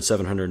 600,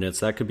 700 nits,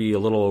 that could be a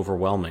little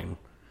overwhelming.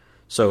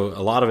 So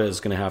a lot of it is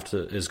going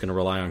to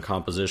rely on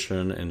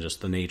composition and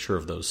just the nature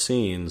of those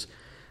scenes.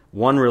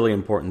 One really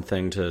important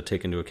thing to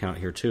take into account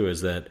here too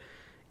is that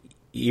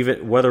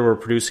even whether we're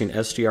producing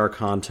SDR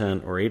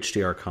content or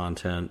HDR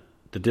content,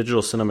 the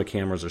digital cinema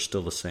cameras are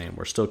still the same.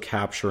 We're still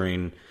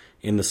capturing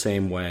in the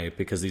same way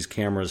because these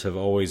cameras have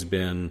always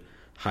been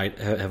high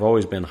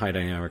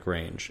dynamic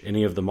range.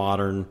 Any of the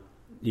modern,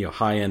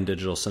 high-end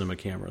digital cinema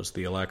cameras,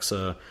 the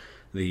Alexa,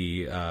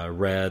 the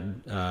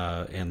Red,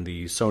 and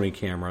the Sony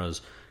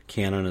cameras,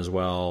 Canon as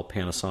well,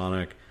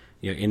 Panasonic,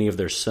 any of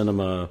their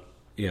cinema,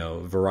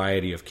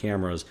 variety of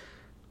cameras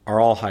are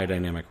all high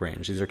dynamic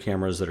range. These are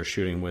cameras that are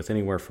shooting with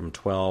anywhere from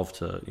 12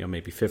 to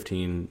maybe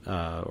 15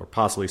 or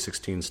possibly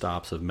 16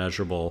 stops of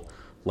measurable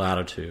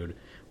latitude.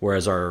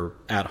 whereas our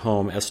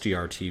at-home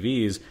SDR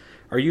TVs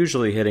are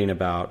usually hitting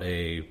about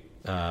a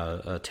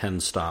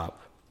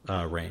 10-stop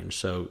range.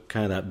 So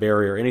kind of that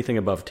barrier, anything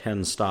above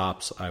 10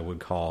 stops, I would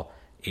call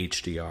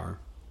HDR.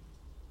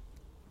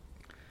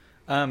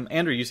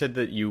 Andrew, you said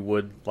that you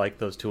would like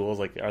those tools.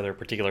 Like, are there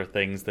particular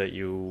things that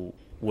you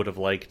would have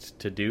liked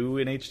to do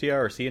in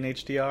HDR or see in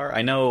HDR?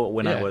 I know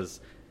when I was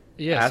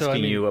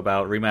asking you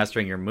about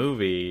remastering your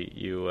movie,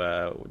 you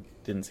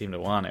didn't seem to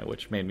want it,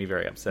 which made me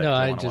very upset. No,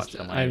 I just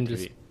don't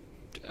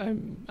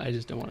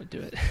want to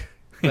do it.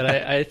 But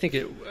I think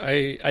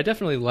I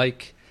definitely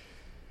like.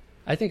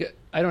 I think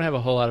I don't have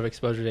a whole lot of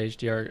exposure to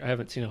HDR. I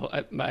haven't seen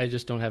I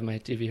just don't have my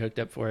TV hooked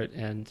up for it,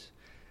 and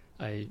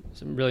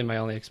really my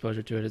only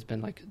exposure to it has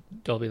been like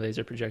Dolby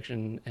laser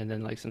projection, and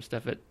then like some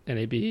stuff at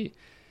NAB,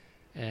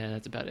 and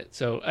that's about it.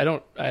 So I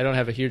don't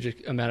have a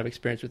huge amount of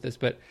experience with this,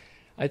 but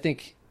I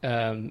think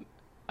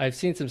I've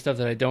seen some stuff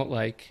that I don't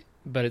like,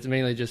 but it's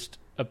mainly just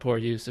a poor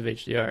use of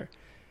HDR.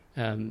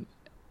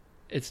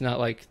 It's not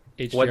like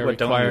HDR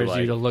requires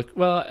you to look.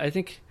 Well, I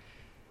think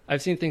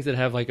I've seen things that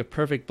have like a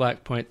perfect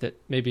black point that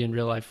maybe in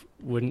real life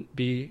wouldn't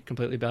be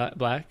completely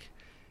black,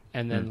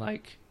 and then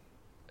like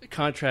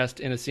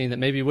contrast in a scene that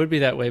maybe would be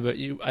that way, but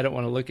I don't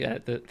want to look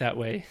at it that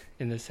way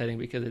in this setting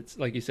because it's,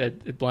 like you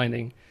said, it's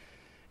blinding.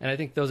 And I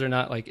think those are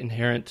not like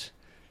inherent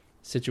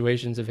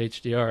situations of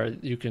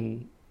HDR. You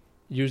can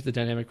use the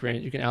dynamic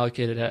range, you can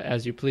allocate it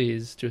as you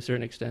please to a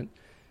certain extent,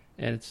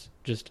 and it's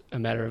just a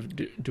matter of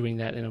doing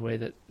that in a way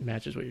that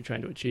matches what you're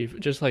trying to achieve.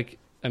 Just like,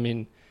 I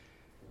mean,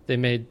 they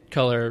made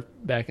color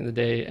back in the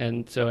day,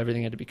 and so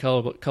everything had to be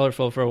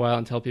colorful for a while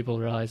until people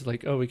realized,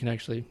 like, oh, we can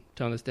actually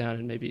tone this down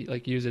and maybe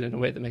like use it in a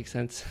way that makes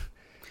sense.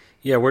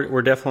 Yeah,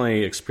 we're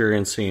definitely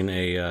experiencing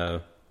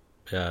a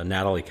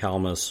Natalie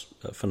Kalmus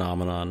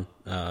phenomenon.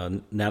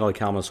 Natalie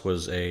Kalmus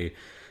was a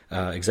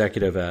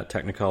executive at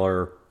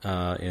Technicolor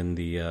in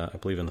the I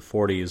believe in the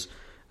 40s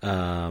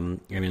and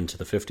into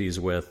the 50s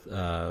with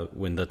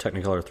when the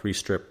Technicolor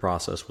 3-strip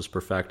process was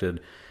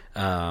perfected.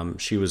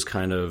 She was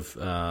kind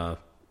of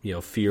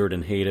feared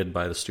and hated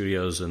by the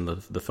studios and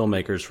the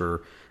filmmakers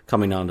for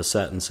coming onto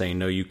set and saying,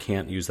 no, you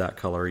can't use that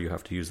color, you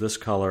have to use this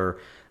color,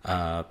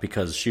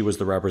 because she was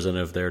the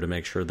representative there to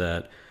make sure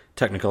that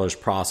Technicolor's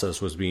process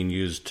was being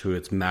used to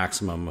its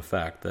maximum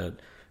effect, that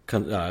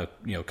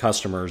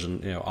customers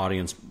and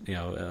audience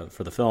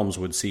for the films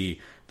would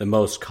see the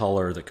most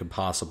color that could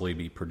possibly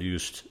be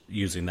produced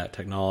using that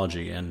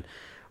technology. And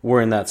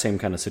we're in that same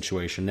kind of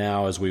situation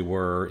now as we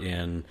were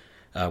in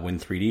when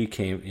 3D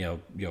came,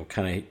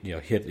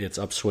 hit its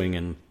upswing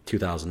in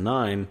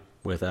 2009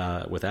 with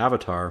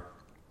Avatar.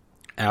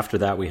 After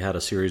that, we had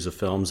a series of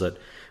films that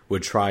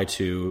would try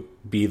to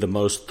be the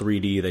most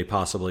 3D they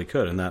possibly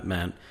could, and that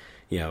meant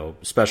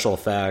special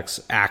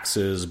effects,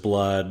 axes,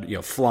 blood,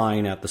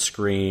 flying at the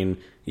screen,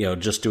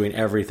 just doing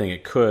everything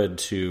it could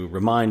to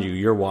remind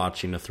you're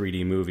watching a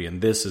 3D movie, and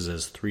this is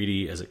as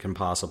 3D as it can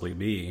possibly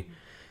be.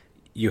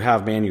 You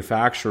have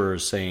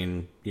manufacturers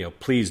saying,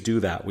 please do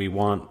that. We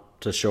want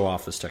to show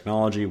off this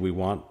technology. We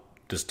want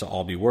this to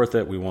all be worth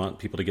it. We want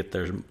people to get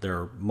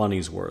their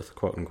money's worth,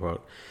 quote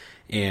unquote.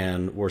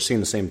 And we're seeing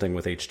the same thing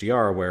with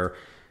HDR, where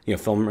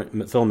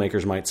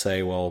filmmakers might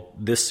say, well,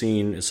 this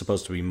scene is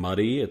supposed to be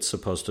muddy. It's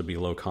supposed to be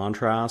low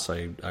contrast.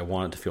 I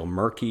want it to feel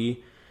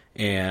murky.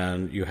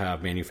 And you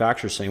have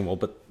manufacturers saying, well,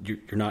 but you're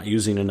not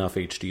using enough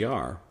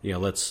HDR.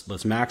 Let's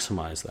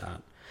maximize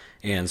that.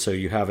 And so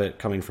you have it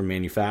coming from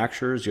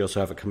manufacturers. You also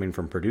have it coming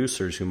from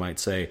producers who might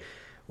say,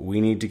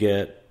 we need to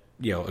get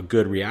a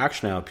good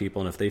reaction out of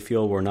people. And if they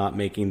feel we're not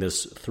making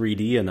this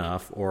 3D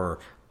enough or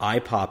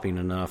eye-popping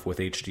enough with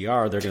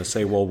HDR, they're going to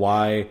say, well,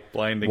 why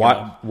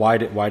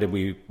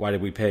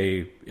did we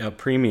pay a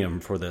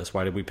premium for this?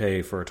 Why did we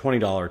pay for a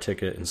 $20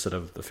 ticket instead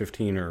of the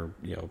 $15 or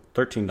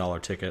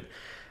 $13 ticket?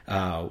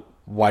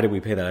 Why did we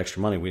pay that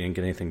extra money? We didn't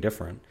get anything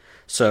different.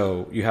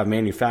 So you have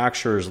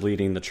manufacturers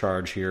leading the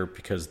charge here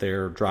because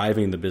they're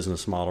driving the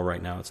business model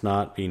right now. It's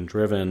not being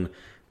driven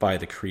by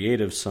the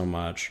creative so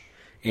much.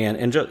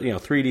 And just,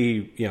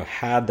 3D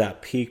had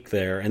that peak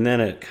there, and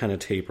then it kind of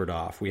tapered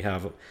off. We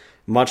have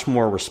much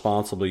more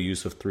responsible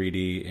use of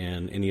 3D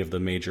in any of the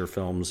major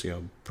films,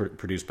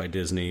 produced by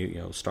Disney,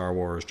 Star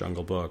Wars,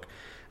 Jungle Book,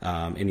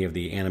 any of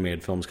the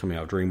animated films coming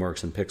out,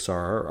 DreamWorks and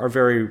Pixar are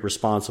very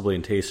responsibly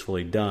and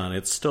tastefully done.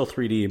 It's still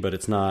 3D, but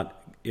it's not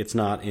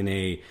in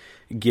a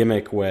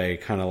gimmick way,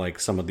 kind of like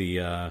some of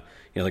the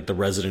like the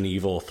Resident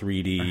Evil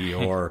 3D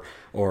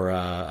or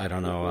I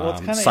don't know,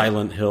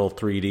 Silent Hill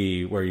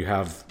 3D, where you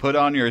have put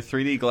on your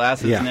 3D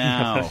glasses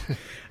now.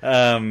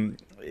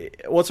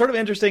 Well, it's sort of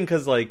interesting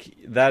because like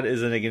that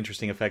is an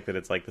interesting effect that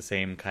it's like the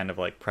same kind of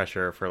like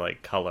pressure for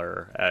like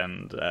color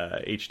and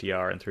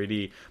HDR and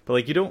 3D, but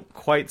like you don't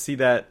quite see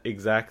that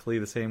exactly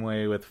the same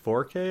way with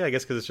 4K, I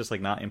guess, because it's just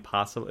like not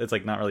impossible. It's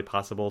like not really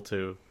possible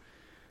to.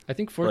 I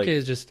think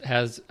 4K just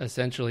has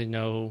essentially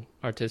no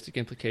artistic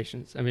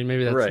implications. I mean,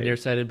 maybe that's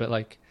nearsighted, but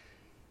like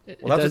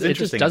it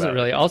just doesn't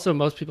really. Also,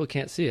 most people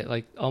can't see it.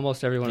 Like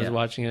almost everyone is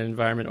watching an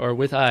environment or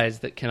with eyes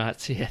that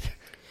cannot see it.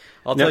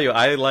 I'll tell you,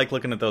 I like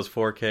looking at those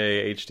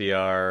 4K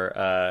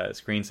HDR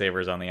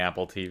screensavers on the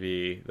Apple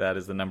TV. That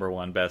is the number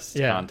one best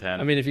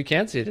content. I mean, if you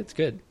can't see it, it's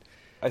good.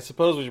 I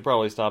suppose we should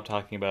probably stop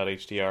talking about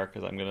HDR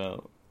because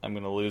I'm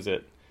gonna lose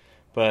it.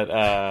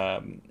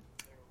 But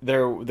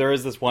there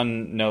is this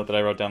one note that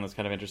I wrote down that's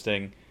kind of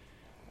interesting.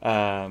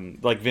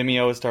 Like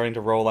Vimeo is starting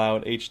to roll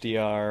out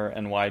HDR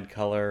and wide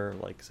color,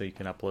 like so you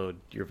can upload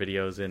your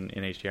videos in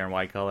HDR and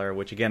wide color,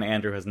 which again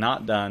Andrew has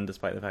not done,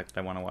 despite the fact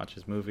that I want to watch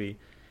his movie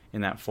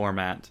in that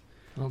format.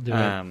 I'll do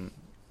it.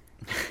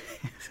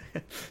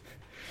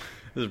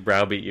 This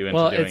browbeat you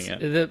into doing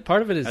it. The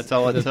part of it is That's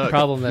all it the took.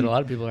 problem that a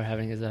lot of people are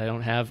having is that I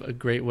don't have a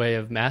great way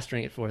of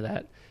mastering it for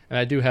that. And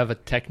I do have a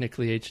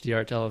technically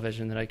HDR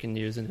television that I can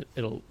use, and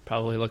it'll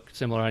probably look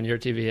similar on your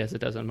TV as it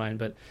does on mine.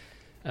 But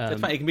it's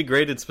fine. It can be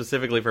graded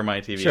specifically for my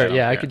TV. Sure,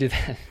 I could do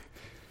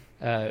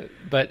that.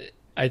 But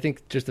I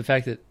think just the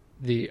fact that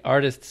the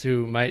artists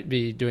who might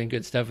be doing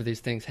good stuff with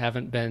these things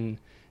haven't been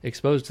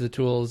exposed to the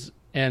tools,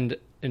 and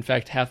in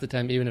fact, half the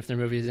time, even if their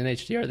movie is in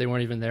HDR, they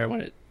weren't even there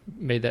when it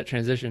made that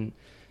transition.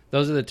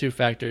 Those are the two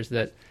factors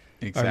that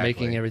are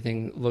making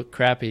everything look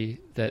crappy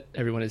that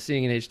everyone is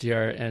seeing in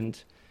HDR,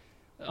 and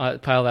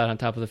pile that on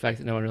top of the fact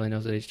that no one really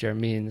knows what HDR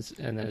means,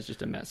 and then it's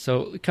just a mess.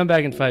 So come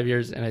back in 5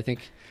 years, and I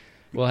think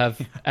we'll have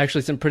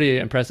actually some pretty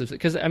impressive...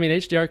 Because, I mean,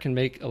 HDR can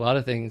make a lot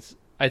of things.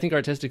 I think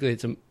artistically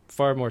it's a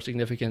far more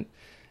significant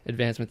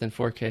advancement than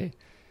 4K,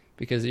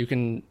 because you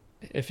can...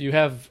 If you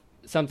have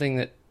something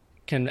that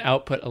can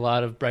output a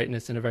lot of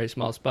brightness in a very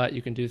small spot,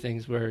 you can do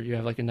things where you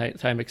have like a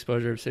nighttime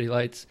exposure of city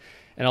lights,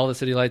 and all the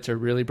city lights are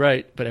really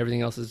bright, but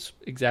everything else is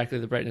exactly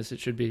the brightness it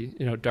should be,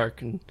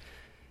 dark, and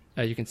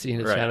you can see in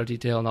its shadow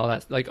detail and all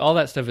that. Like, all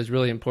that stuff is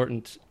really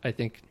important, I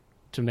think,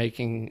 to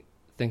making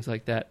things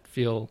like that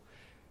feel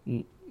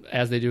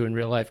as they do in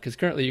real life, because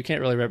currently you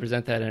can't really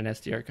represent that in an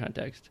SDR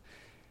context.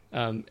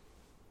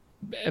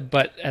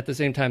 But at the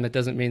same time, that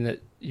doesn't mean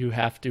that you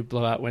have to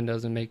blow out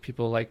windows and make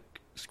people like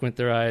squint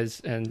their eyes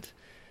and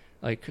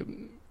like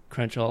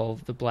crunch all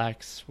the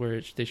blacks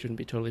where they shouldn't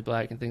be totally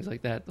black and things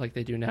like that, like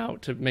they do now,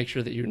 to make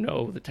sure that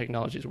the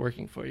technology is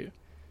working for you.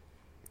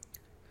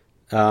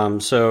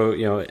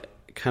 So,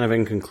 kind of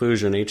in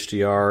conclusion,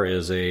 HDR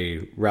is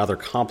a rather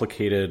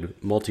complicated,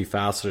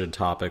 multifaceted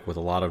topic with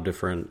a lot of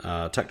different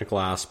technical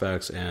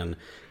aspects and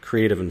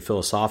creative and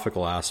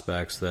philosophical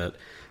aspects that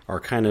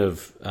are kind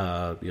of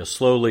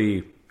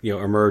slowly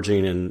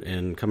emerging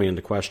and coming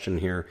into question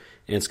here.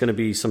 And it's going to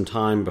be some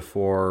time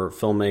before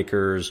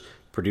filmmakers,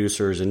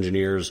 producers,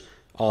 engineers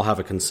all have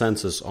a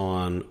consensus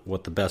on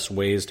what the best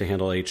ways to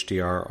handle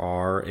HDR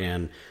are,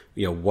 and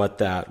what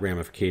that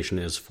ramification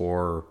is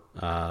for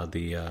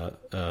the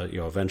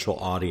eventual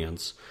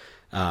audience.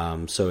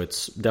 So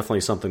it's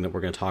definitely something that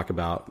we're going to talk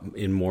about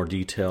in more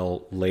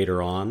detail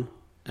later on.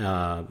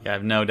 I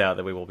have no doubt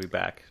that we will be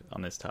back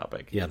on this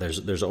topic. Yeah,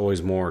 there's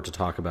always more to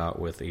talk about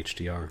with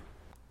HDR.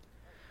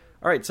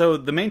 All right, so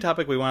the main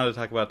topic we wanted to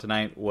talk about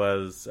tonight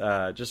was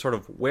just sort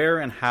of where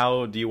and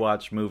how do you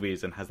watch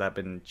movies, and has that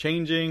been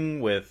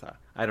changing with,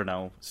 I don't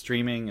know,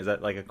 streaming? Is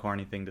that like a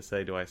corny thing to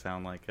say? Do I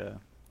sound like a...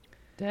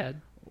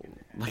 Dad?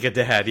 Like a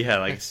dad, yeah.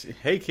 Like,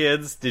 hey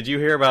kids, did you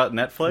hear about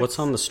Netflix? What's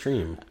on the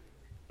stream?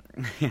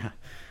 Yeah.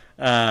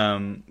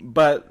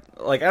 But,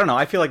 like, I don't know,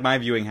 I feel like my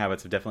viewing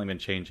habits have definitely been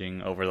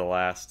changing over the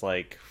last,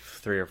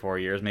 3 or 4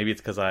 years. Maybe it's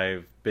because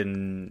I've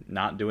been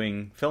not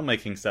doing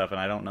filmmaking stuff and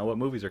I don't know what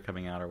movies are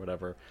coming out or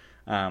whatever.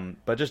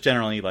 But just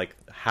generally, like,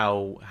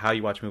 how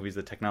you watch movies,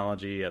 the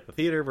technology at the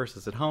theater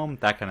versus at home,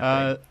 that kind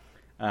of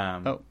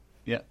thing.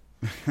 Yeah.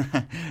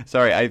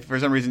 Sorry, for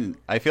some reason,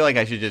 I feel like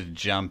I should just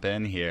jump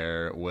in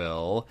here,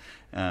 Will.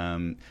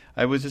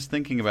 I was just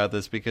thinking about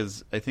this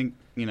because I think,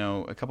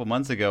 a couple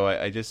months ago,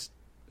 I just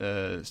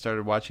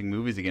started watching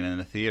movies again in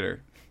a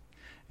theater.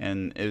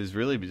 And it was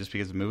really just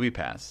because of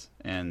MoviePass.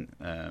 And,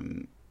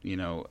 I'm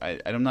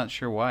not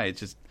sure why. It's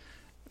just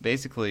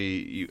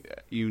basically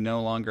you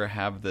no longer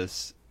have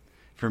this,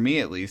 for me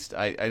at least,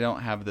 I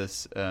don't have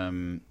this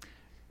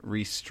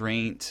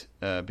restraint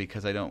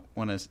because I don't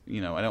want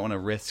to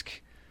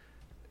risk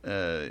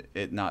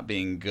it not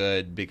being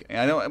good.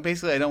 I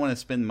don't want to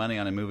spend money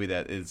on a movie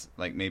that is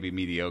like maybe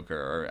mediocre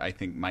or I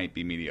think might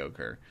be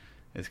mediocre.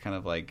 It's kind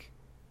of like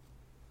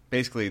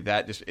basically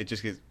that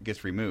just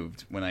gets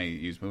removed when I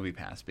use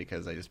MoviePass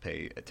because I just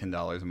pay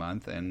 $10 a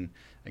month and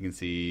I can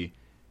see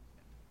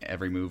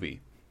every movie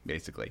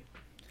basically.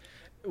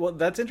 Well,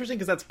 that's interesting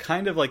because that's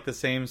kind of like the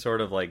same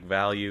sort of like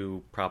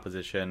value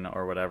proposition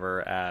or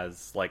whatever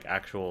as like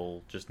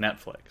actual just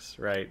Netflix,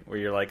 right? Where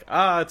you're like,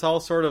 it's all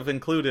sort of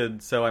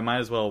included, so I might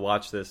as well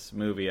watch this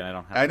movie and I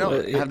don't have to. I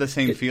don't have the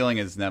same feeling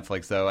as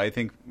Netflix though. I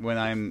think when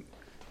I'm,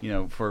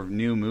 for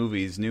new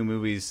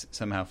movies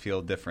somehow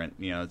feel different.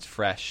 It's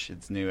fresh,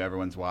 it's new,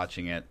 everyone's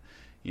watching it,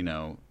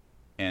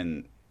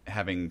 and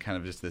having kind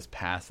of just this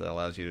pass that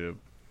allows you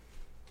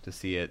to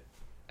see it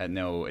at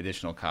no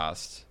additional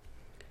cost.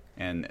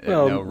 And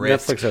no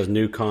risk. Netflix has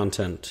new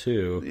content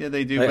too. Yeah,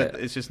 they do, but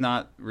it's just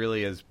not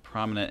really as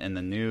prominent in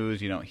the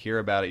news. You don't hear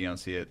about it. You don't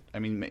see it. I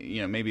mean,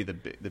 maybe the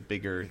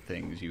bigger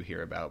things you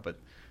hear about, but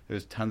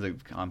there's tons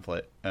of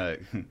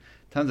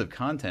tons of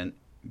content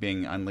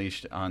being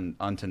unleashed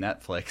onto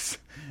Netflix,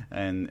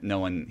 and no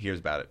one hears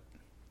about it.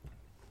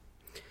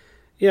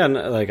 Yeah, and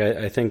like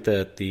I think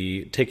that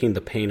taking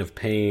the pain of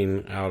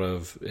paying out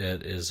of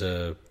it is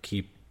a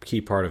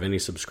key part of any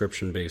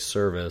subscription based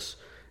service.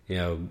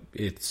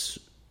 It's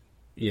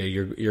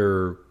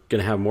you're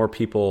going to have more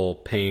people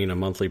paying a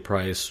monthly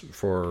price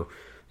for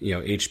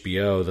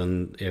HBO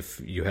than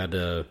if you had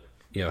to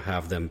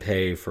have them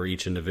pay for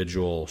each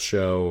individual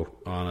show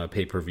on a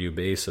pay-per-view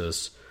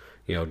basis.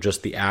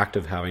 Just the act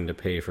of having to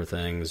pay for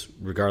things,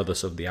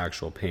 regardless of the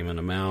actual payment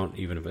amount,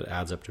 even if it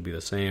adds up to be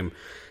the same,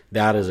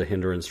 that is a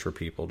hindrance for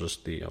people.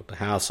 Just the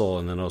hassle,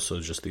 and then also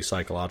just the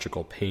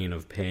psychological pain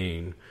of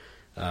paying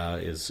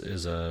is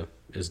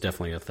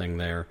definitely a thing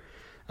there.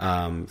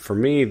 For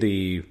me,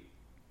 the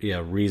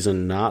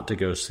reason not to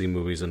go see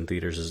movies in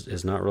theaters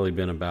has not really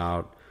been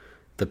about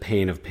the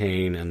pain of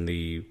paying and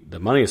the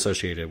money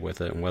associated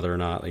with it, and whether or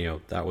not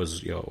that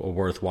was a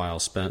worthwhile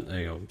spend.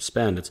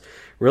 It's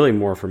really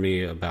more for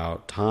me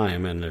about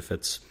time, and if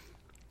it's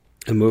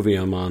a movie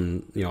I'm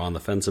on the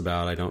fence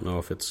about, I don't know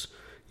if it's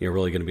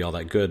really going to be all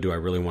that good. Do I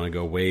really want to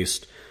go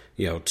waste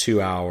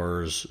 2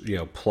 hours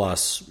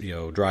plus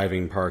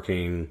driving,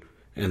 parking,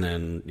 and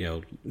then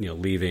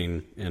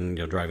leaving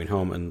and driving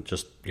home, and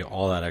just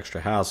all that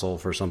extra hassle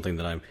for something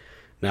that I'm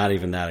not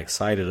even that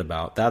excited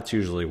about? That's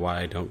usually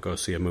why I don't go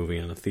see a movie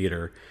in a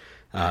theater.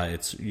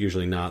 It's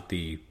usually not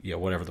the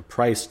whatever the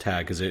price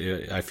tag, because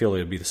I feel it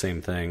would be the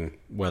same thing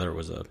whether it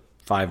was a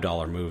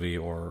 $5 movie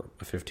or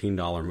a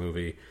 $15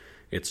 movie.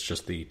 It's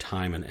just the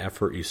time and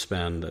effort you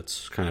spend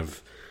that's kind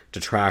of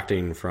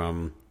detracting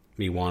from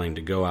me wanting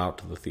to go out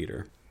to the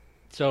theater.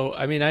 So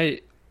I mean,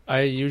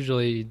 I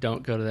usually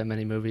don't go to that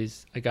many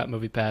movies. I got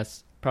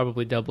MoviePass,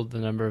 probably doubled the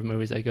number of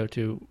movies I go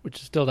to, which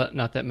is still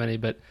not that many,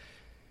 but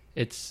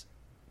it's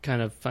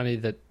kind of funny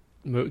that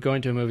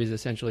going to a movie is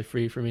essentially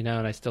free for me now,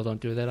 and I still don't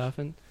do it that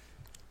often.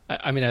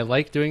 I mean, I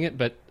like doing it,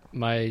 but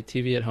my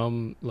TV at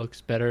home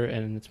looks better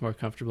and it's more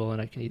comfortable,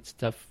 and I can eat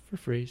stuff for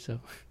free. So,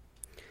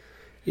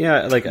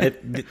 yeah, like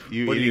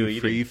you eating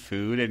free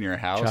food in your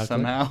house Chocolate?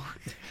 somehow?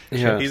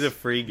 Yeah. He's a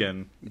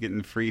freegan.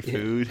 Getting free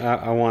food.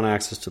 I want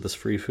access to this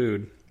free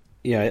food.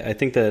 Yeah, I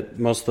think that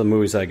most of the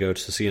movies I go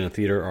to see in a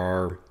theater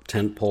are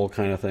tentpole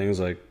kind of things.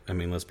 Like, I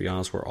mean, let's be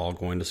honest, we're all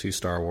going to see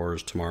Star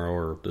Wars tomorrow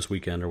or this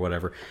weekend or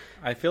whatever.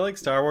 I feel like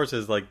Star Wars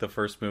is like the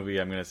first movie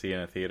I'm going to see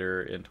in a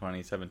theater in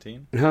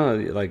 2017. No,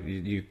 like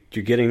you're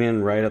getting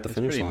in right at the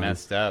finish pretty line.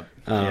 Messed up,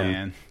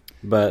 man.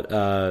 But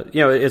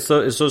it's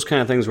those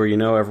kind of things where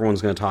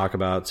everyone's going to talk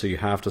about, so you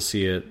have to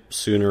see it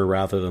sooner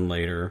rather than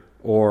later.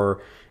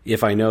 Or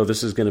if I know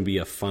this is going to be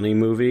a funny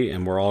movie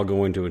and we're all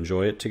going to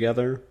enjoy it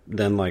together,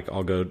 then like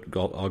I'll go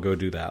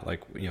do that.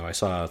 Like, I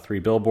saw 3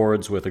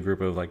 Billboards with a group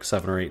of like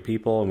 7 or 8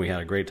 people, and we had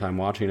a great time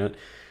watching it.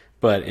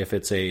 But if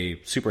it's a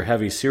super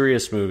heavy,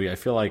 serious movie, I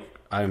feel like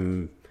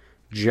I'm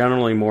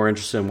generally more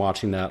interested in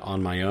watching that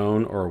on my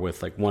own or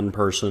with like one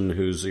person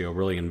who's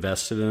really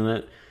invested in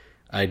it.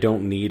 I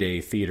don't need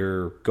a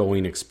theater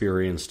going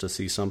experience to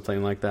see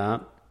something like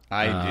that.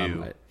 I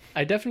do.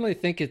 I definitely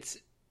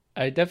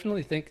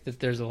think that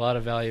there's a lot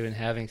of value in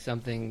having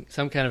some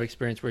kind of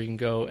experience where you can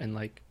go and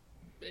like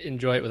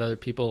enjoy it with other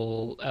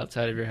people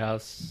outside of your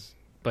house.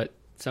 But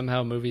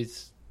somehow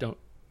movies don't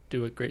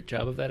do a great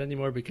job of that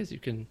anymore because you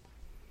can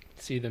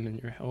see them in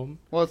your home.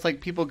 Well, it's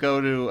like people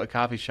go to a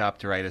coffee shop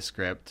to write a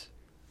script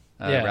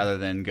rather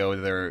than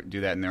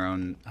do that in their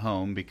own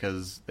home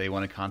because they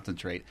want to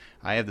concentrate.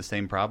 I have the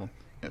same problem.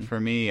 For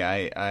me,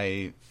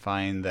 I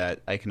find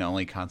that I can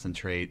only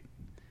concentrate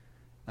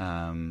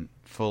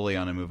fully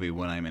on a movie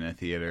when I'm in a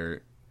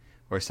theater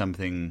or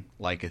something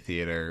like a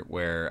theater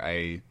where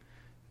I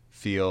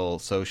feel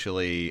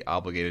socially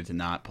obligated to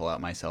not pull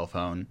out my cell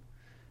phone.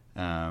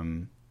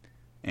 And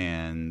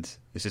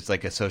it's just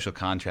like a social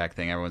contract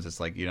thing. Everyone's just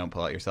like, you don't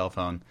pull out your cell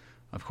phone.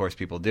 Of course,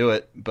 people do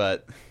it,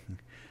 but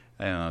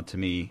I don't know. To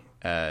me,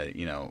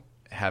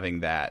 having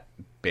that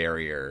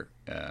barrier,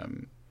 I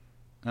don't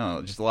know,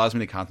 it just allows me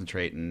to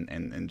concentrate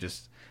and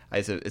just.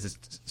 It's a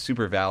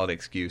super valid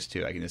excuse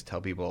too. I can just tell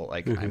people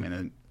like I'm in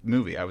a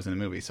movie. I was in a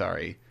movie.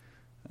 Sorry.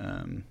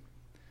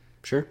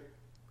 Sure.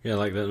 Yeah,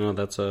 like that. No,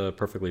 that's a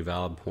perfectly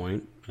valid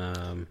point.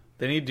 Then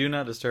you do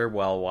not disturb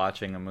while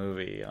watching a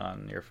movie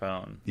on your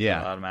phone.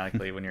 Yeah. So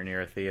automatically when you're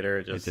near a theater,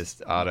 it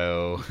just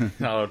auto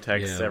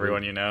texts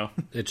everyone you know.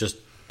 It just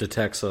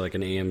detects like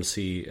an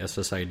AMC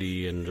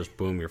SSID and just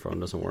boom, your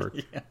phone doesn't work.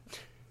 Yeah.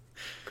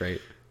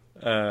 Great.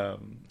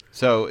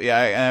 So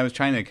yeah, I was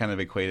trying to kind of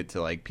equate it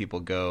to like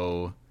people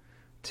go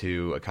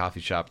to a coffee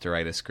shop to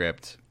write a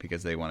script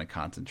because they want to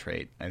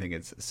concentrate. I think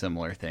it's a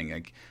similar thing.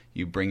 Like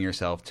you bring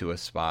yourself to a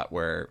spot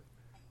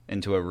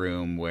into a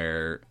room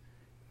where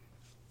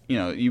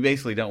you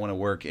basically don't want to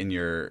work in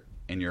your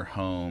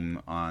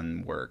home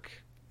on work.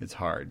 It's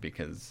hard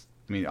because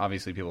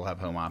obviously people have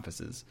home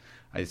offices.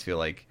 I just feel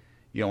like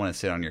you don't want to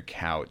sit on your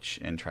couch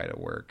and try to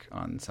work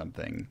on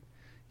something.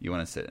 You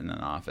want to sit in an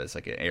office,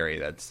 like an area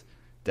that's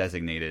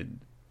designated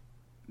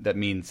that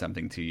means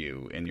something to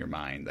you in your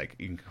mind. Like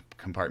you can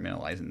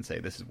compartmentalize it and say,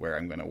 this is where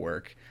I'm going to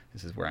work.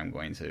 This is where I'm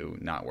going to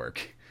not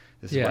work.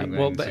 This is where I'm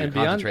going to and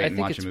beyond, I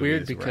think it's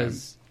weird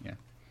because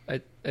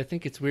I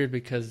think it's weird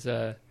because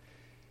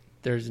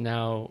there's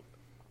now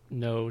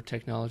no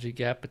technology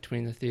gap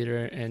between the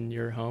theater and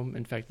your home.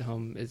 In fact, the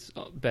home is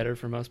better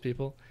for most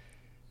people.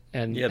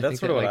 And yeah, that's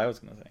sort of what I was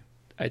going to say.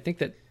 I think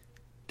that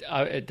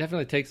it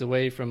definitely takes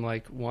away from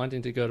like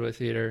wanting to go to a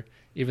theater,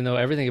 even though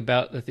everything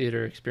about the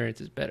theater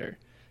experience is better,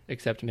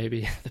 except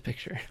maybe the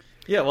picture.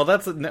 Yeah, well,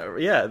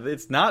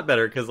 it's not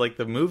better because like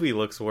the movie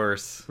looks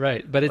worse.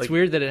 Right, but it's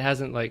weird that it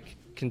hasn't like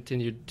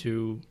continued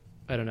to.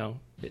 I don't know.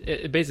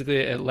 It basically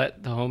it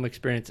let the home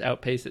experience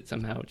outpace it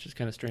somehow, which is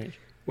kind of strange.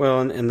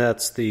 Well, and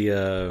that's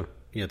the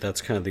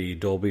that's kind of the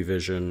Dolby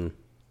Vision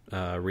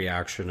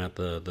reaction at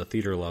the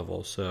theater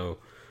level. So,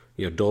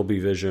 Dolby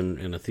Vision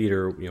in a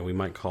theater, we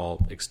might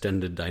call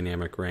extended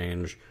dynamic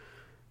range,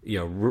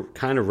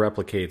 kind of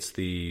replicates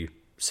the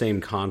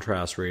same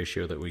contrast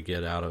ratio that we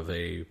get out of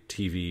a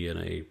TV in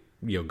a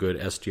good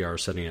SDR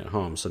setting at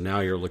home. So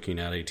now you're looking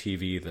at a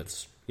TV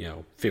that's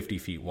 50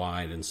 feet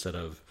wide instead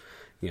of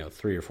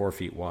 3 or 4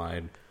 feet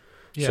wide.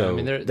 Yeah, so I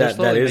mean they're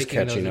that is making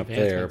catching those up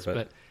there,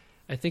 but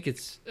I think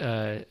it's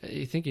I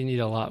think you need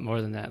a lot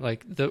more than that.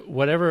 Like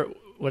whatever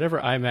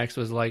IMAX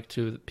was like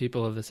to the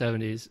people of the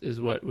 70s is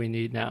what we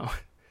need now.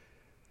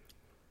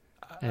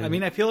 I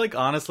mean, I feel like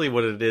honestly,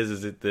 what it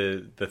is that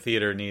the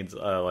theater needs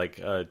like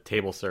a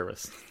table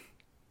service.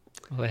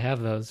 Well, they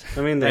have those.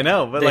 I mean, I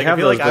know, but they like have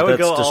I feel those, like I would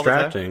go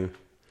distracting. all the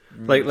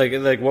Like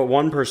time. like what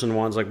one person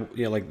wants,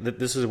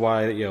 this is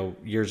why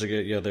years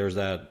ago there's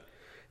that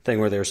thing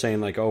where they're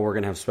saying like, oh, we're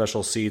gonna have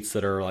special seats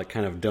that are like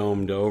kind of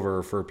domed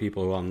over for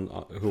people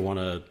who want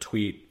to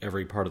tweet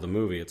every part of the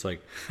movie. It's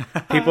like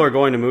people are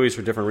going to movies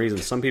for different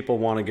reasons. Some people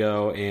want to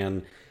go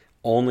and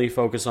only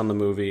focus on the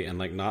movie and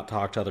like not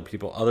talk to other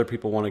people. Other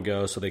people want to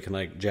go so they can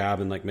like jab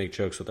and like make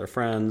jokes with their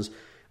friends.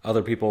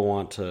 Other people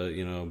want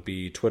to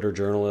be Twitter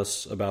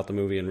journalists about the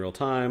movie in real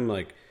time.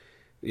 Like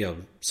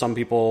some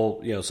people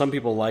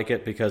like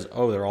it because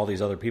there are all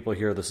these other people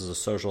here. This is a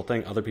social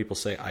thing. Other people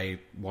say I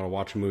want to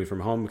watch a movie from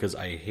home because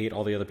I hate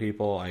all the other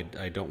people. I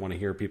don't want to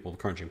hear people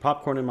crunching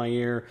popcorn in my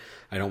ear.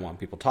 I don't want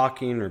people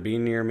talking or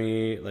being near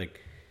me.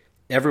 Like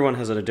everyone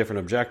has a different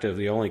objective.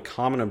 The only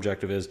common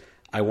objective is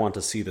I want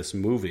to see this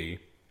movie.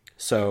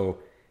 So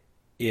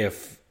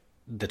if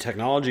the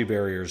technology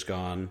barrier is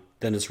gone,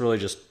 then it's really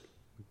just,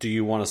 do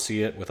you want to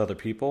see it with other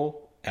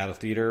people at a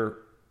theater,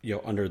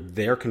 under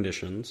their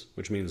conditions,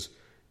 which means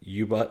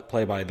you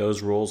play by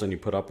those rules and you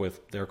put up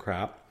with their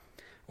crap,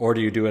 or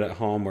do you do it at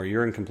home where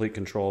you're in complete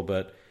control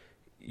but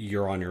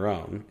you're on your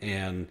own?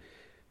 And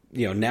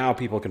now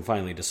people can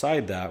finally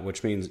decide that,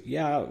 which means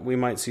we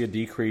might see a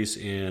decrease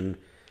in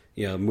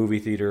movie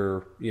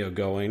theater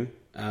going,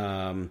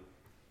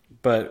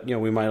 but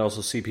we might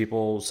also see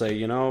people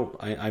say,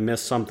 I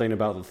missed something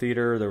about the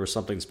theater. There was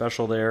something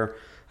special there.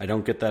 I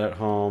don't get that at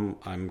home.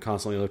 I'm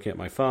constantly looking at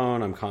my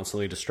phone. I'm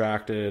constantly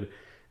distracted.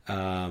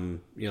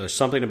 There's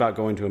something about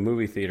going to a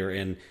movie theater,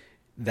 and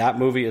that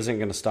movie isn't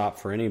going to stop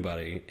for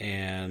anybody.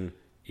 And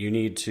you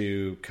need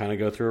to kind of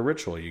go through a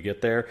ritual. You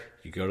get there,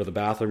 you go to the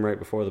bathroom right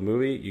before the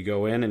movie, you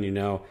go in and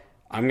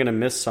I'm going to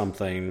miss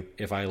something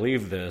if I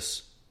leave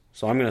this.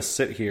 So I'm going to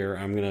sit here.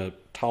 I'm going to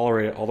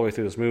tolerate it all the way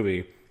through this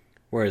movie.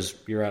 Whereas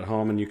you're at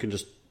home and you can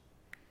just,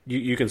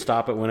 you can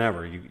stop it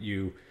whenever.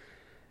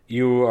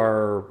 You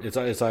are,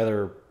 it's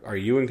either are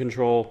you in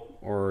control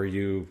or are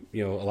you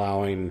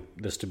allowing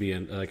this to be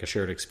like a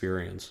shared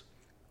experience.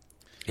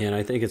 And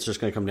I think it's just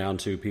going to come down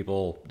to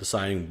people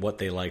deciding what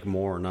they like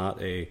more,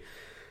 not a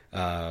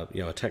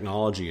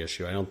technology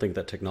issue. I don't think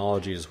that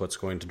technology is what's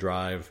going to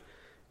drive.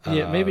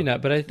 Maybe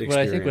not. But what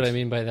I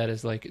mean by that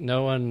is like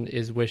no one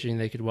is wishing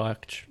they could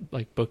watch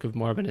like Book of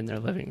Mormon in their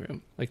living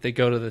room. Like they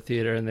go to the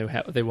theater and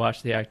they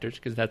watch the actors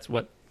because that's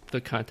what the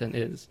content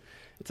is.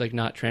 It's like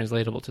not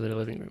translatable to their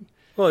living room.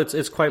 Well,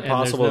 it's quite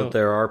possible that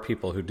there are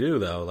people who do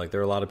though. Like there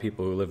are a lot of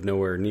people who live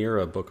nowhere near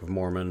a Book of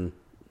Mormon.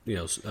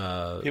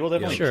 People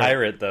definitely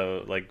pirate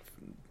though, like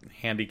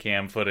handy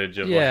cam footage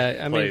of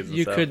I mean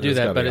you could do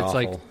that, but it's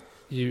awful. like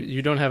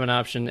you don't have an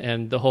option,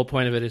 and the whole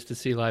point of it is to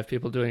see live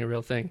people doing a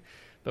real thing.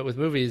 But with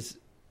movies,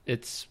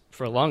 it's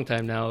for a long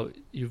time now,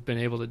 you've been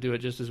able to do it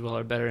just as well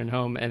or better in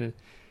home, and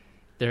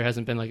there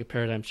hasn't been like a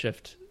paradigm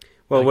shift.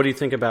 Well, like, what do you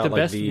think about the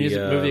best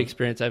movie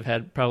experience I've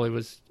had probably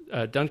was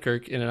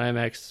Dunkirk in an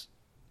IMAX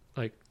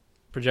like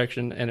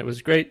projection, and it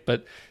was great,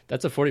 but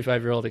that's a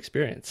 45-year-old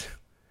experience.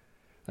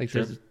 Like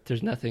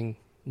there's nothing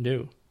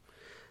new.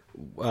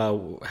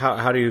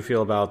 How do you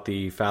feel about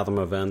the Fathom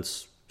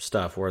Events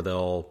stuff where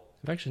they'll...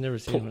 I've actually never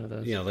seen one of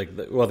those.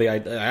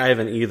 I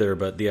haven't either,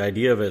 but the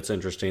idea of it's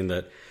interesting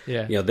that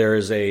there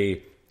is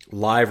a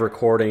live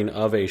recording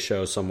of a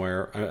show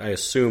somewhere. I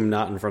assume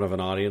not in front of an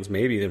audience,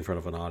 maybe in front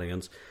of an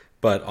audience,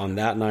 but on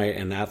that night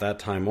and at that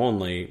time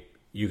only,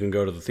 you can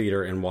go to the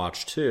theater and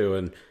watch too,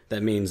 and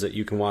that means that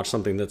you can watch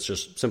something that's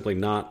just simply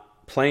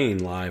not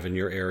playing live in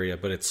your area,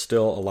 but it's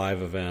still a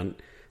live event.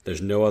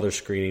 There's no other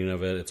screening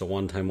of it. It's a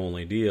one-time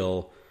only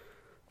deal.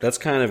 That's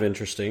kind of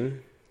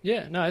interesting.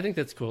 Yeah, no, I think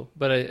that's cool.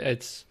 But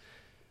it's,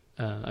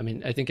 I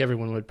mean, I think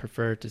everyone would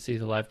prefer to see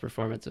the live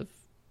performance of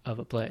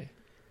a play,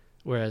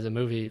 whereas a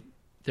movie,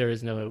 there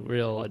is no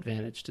real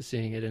advantage to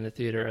seeing it in a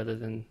theater other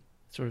than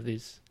sort of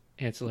these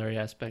ancillary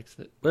aspects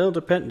that. Well,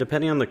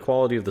 depending on the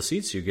quality of the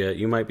seats you get,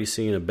 you might be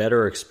seeing a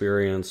better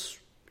experience,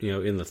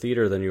 in the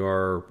theater than you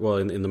are, well,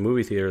 in the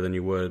movie theater than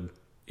you would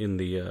in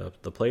the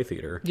play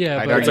theater. Yeah,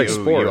 I'd but argue like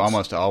sports. you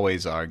almost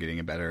always are getting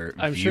a better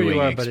I'm sure viewing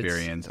you are, but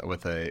experience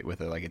with a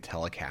like a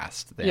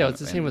telecast. Yeah, it's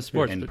the same with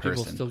sports, in but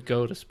person. people still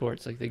go to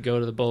sports. Like they go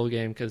to the bowl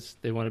game because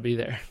they want to be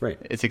there. Right.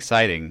 It's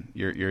exciting.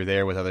 You're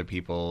there with other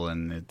people,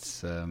 and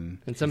it's And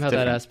somehow it's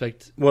that different.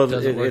 aspect Well,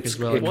 doesn't work as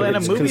well. Well, in a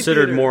it's movie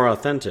considered theater- more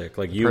authentic.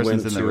 Like you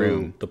person's went in to the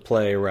room. the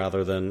play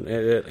rather than.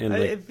 And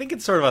I think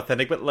it's sort of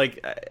authentic, but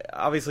like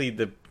obviously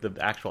the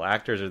actual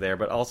actors are there,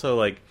 but also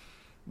like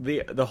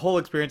the whole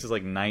experience is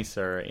like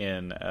nicer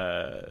in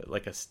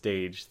like a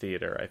stage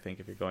theater. I think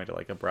if you're going to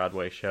like a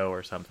Broadway show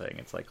or something,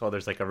 it's like, oh,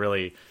 there's like a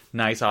really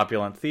nice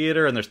opulent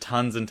theater, and there's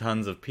tons and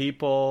tons of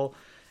people,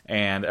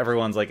 and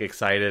everyone's like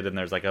excited, and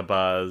there's like a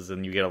buzz,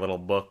 and you get a little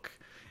book,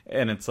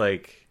 and it's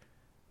like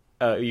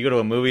you go to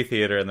a movie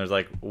theater, and there's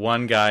like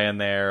one guy in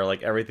there,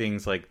 like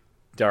everything's like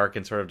dark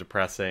and sort of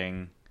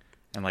depressing,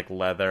 and like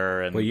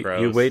leather and well,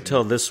 gross. you wait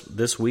till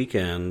this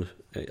weekend.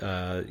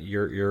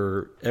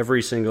 Your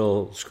every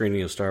single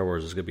screening of Star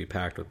Wars is going to be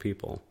packed with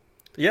people.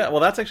 Yeah, well,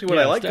 that's actually what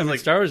I like. I mean, Like,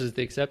 Star Wars is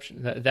the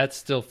exception. That's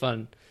still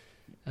fun.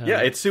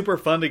 yeah, it's super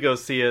fun to go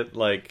see it.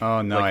 Like,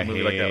 Oh no, like I a movie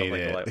hate like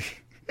that, it.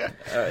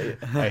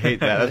 like I hate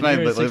that. That's my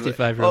You're a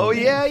 65-year-old Oh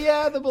man.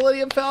 yeah, the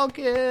Millennium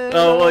Falcon.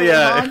 Oh, well,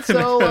 yeah. Han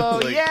Solo.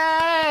 Like-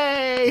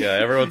 Yay! yeah,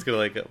 everyone's gonna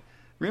like,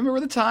 Remember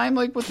the time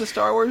like with the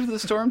Star Wars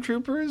with the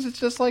stormtroopers? It's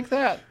just like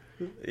that.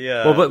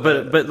 yeah. Well,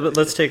 but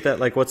let's take that.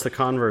 Like, what's the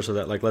converse of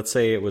that? Like, let's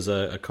say it was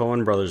a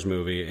Coen Brothers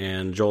movie,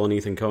 and Joel and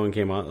Ethan Coen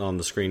came on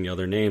the screen,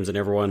 their names,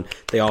 and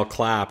they all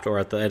clapped, or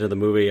at the end of the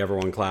movie,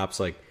 everyone claps.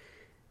 Like,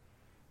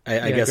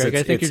 I guess Greg,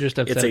 it's, I think it's, you're just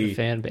upset it's at a the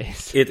fan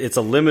base. it's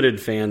a limited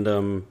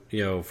fandom,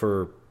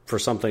 for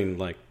something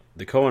like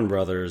the Coen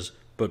Brothers.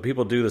 But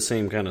people do the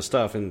same kind of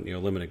stuff in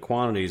limited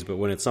quantities. But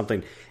when it's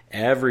something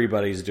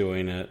everybody's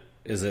doing it.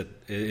 Is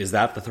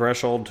that the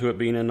threshold to it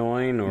being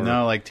annoying? Or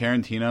No, like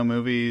Tarantino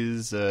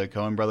movies,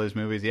 Coen Brothers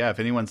movies. Yeah, if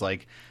anyone's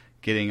like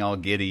getting all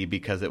giddy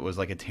because it was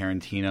like a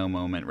Tarantino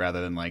moment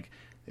rather than like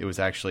it was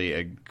actually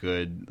a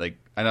good like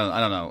I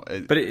don't know.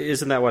 But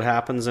isn't that what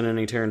happens in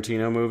any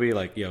Tarantino movie?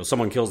 Like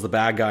someone kills the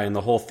bad guy and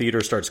the whole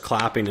theater starts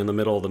clapping in the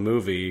middle of the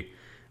movie.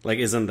 Like,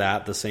 isn't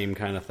that the same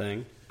kind of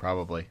thing?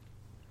 Probably.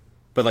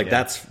 But like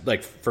that's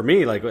like for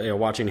me, like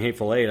watching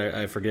Hateful Eight,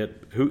 I forget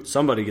who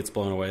somebody gets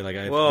blown away. Like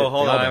Whoa,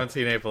 hold on, I haven't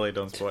seen Hateful Eight.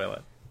 Don't spoil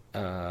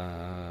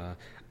it.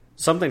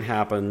 Something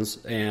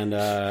happens, and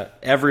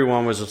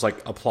everyone was just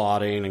like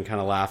applauding and kind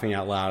of laughing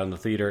out loud in the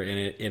theater,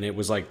 and it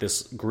was like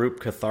this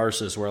group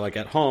catharsis where like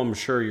at home,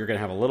 sure you're gonna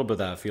have a little bit of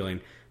that feeling,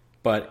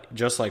 but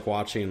just like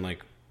watching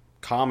like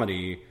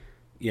comedy,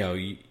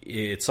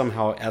 it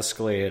somehow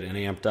escalated and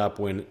amped up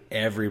when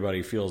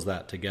everybody feels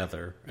that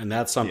together, and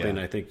that's something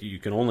I think you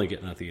can only get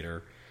in a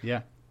theater.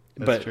 Yeah.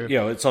 That's But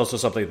true. it's also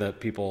something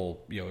that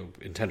people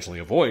intentionally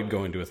avoid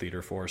going to a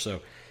theater for.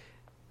 So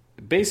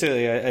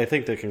basically, I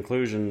think the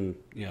conclusion,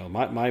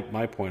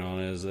 my point on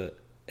it is that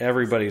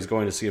everybody's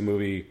going to see a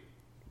movie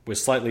with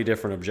slightly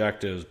different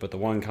objectives, but the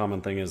one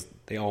common thing is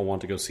they all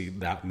want to go see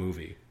that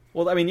movie.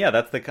 Well, I mean, yeah,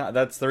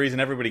 that's the reason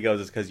everybody goes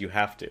is because you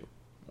have to.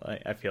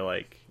 I feel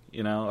like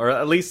or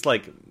at least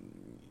like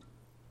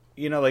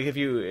like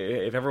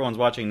if everyone's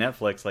watching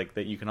Netflix, like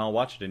that you can all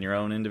watch it in your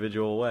own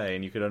individual way,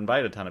 and you could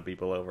invite a ton of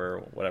people over, or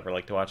whatever,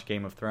 like to watch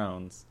Game of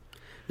Thrones.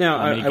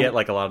 Now, You get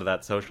like a lot of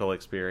that social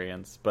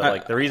experience, but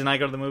like the reason I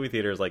go to the movie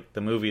theater is like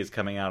the movie is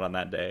coming out on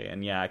that day,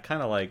 and yeah, I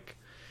kind of like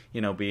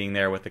being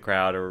there with the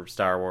crowd or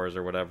Star Wars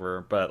or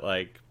whatever, but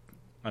like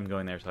I'm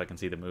going there so I can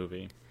see the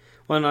movie.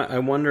 Well, and I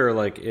wonder,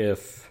 like,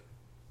 if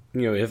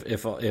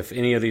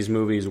any of these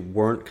movies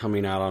weren't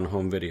coming out on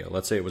home video.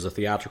 Let's say it was a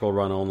theatrical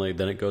run only,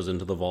 then it goes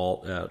into the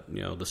vault at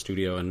the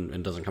studio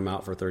and doesn't come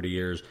out for 30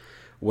 years.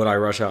 Would I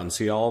rush out and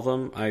see all of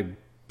them? I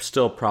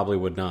still probably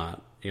would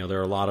not. There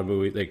are a lot of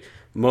movies, like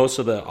most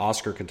of the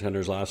Oscar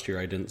contenders last year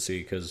I didn't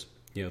see because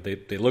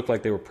they looked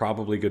like they were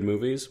probably good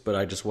movies, but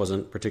I just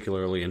wasn't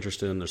particularly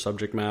interested in their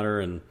subject matter.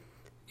 And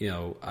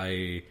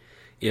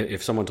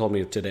if someone told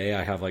me today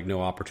I have like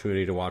no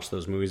opportunity to watch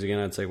those movies again,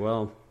 I'd say,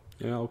 well,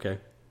 okay.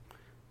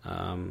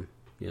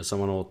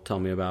 Someone will tell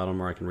me about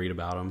them, or I can read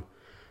about them.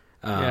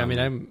 Yeah, I mean,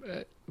 I'm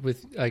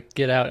with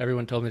Get Out.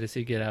 Everyone told me to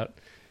see Get Out,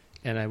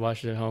 and I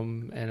watched it at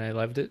home, and I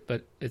loved it.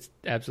 But it's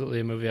absolutely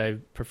a movie I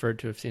preferred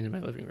to have seen in my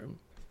living room.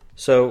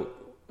 So,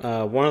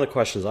 one of the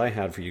questions I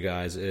had for you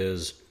guys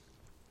is,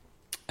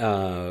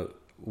 how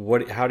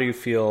do you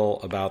feel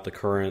about the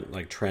current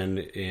like trend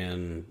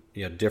in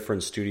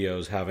different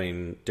studios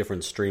having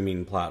different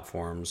streaming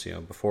platforms?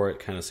 Before it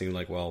kind of seemed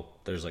like, well,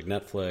 there's like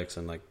Netflix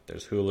and like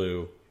there's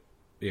Hulu,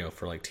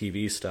 for like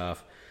TV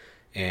stuff,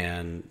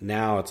 and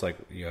now it's like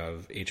you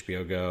have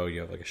HBO Go,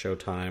 you have like a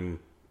Showtime,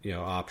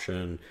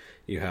 option.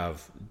 You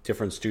have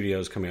different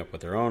studios coming up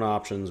with their own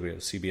options. We have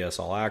CBS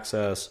All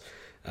Access.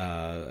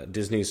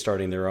 Disney's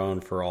starting their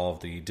own for all of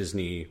the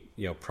Disney,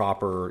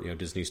 proper,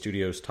 Disney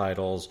Studios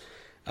titles.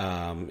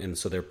 And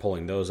so they're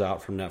pulling those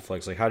out from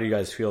Netflix. Like, how do you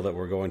guys feel that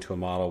we're going to a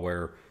model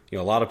where, a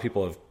lot of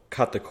people have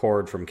cut the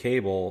cord from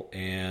cable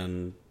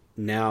and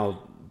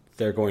now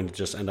they're going to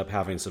just end up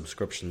having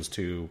subscriptions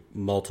to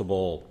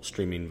multiple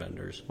streaming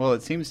vendors? Well,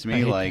 it seems to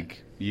me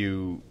like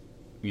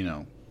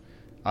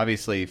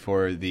obviously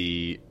for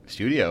the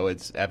studio,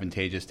 it's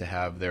advantageous to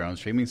have their own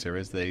streaming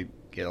service. They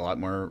get a lot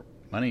more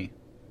money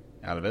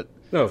out of it.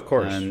 No, of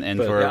course. And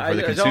for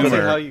the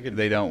consumer,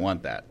 they don't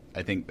want that.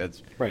 I think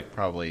that's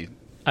probably...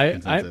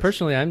 I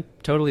personally, I'm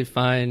totally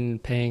fine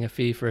paying a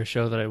fee for a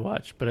show that I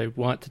watch, but I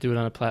want to do it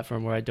on a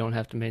platform where I don't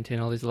have to maintain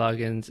all these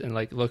logins and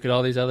look at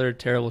all these other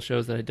terrible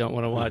shows that I don't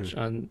want to watch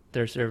on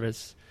their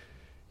service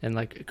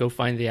and go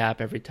find the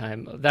app every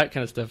time. That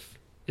kind of stuff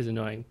is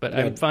annoying, but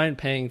I'm fine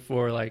paying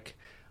for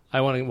I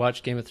want to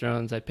watch Game of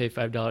Thrones. I pay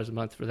 $5 a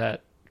month for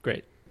that.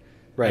 Great.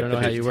 Right. I don't know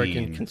how you work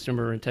in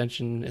consumer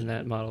retention in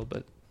that model,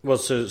 but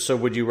so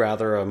would you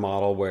rather a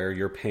model where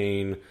you're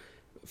paying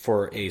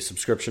for a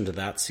subscription to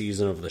that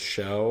season of the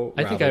show?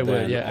 I think I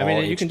would, yeah. I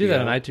mean, you can do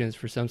that on iTunes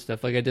for some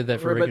stuff. I did that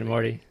for Rick and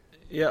Morty.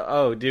 Yeah,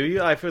 oh, do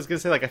you? I was going to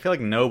say, I feel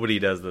like nobody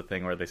does the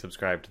thing where they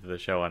subscribe to the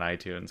show on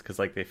iTunes because,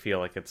 they feel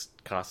like it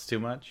costs too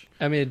much.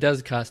 I mean, it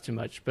does cost too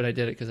much, but I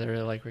did it because I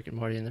really like Rick and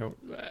Morty, and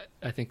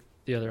I think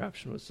the other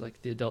option was,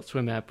 the Adult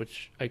Swim app,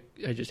 which I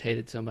just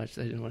hated so much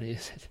that I didn't want to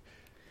use it.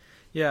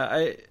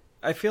 Yeah,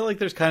 I feel like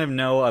there's kind of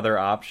no other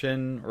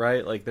option,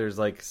 right? There's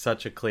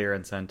such a clear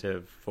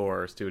incentive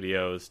for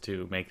studios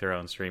to make their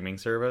own streaming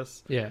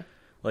service. Yeah.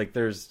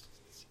 Because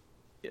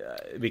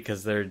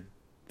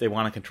they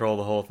want to control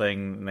the whole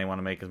thing and they want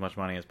to make as much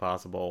money as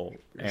possible.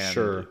 And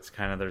it's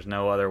kind of, there's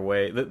no other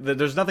way.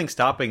 There's nothing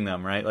stopping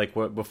them, right?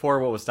 Before,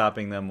 what was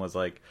stopping them was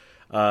they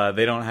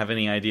don't have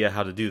any idea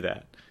how to do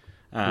that.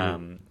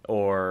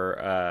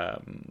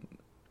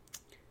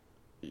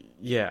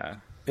 Yeah.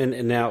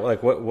 And now,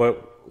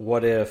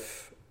 what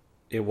if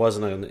it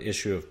wasn't an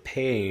issue of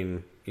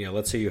paying?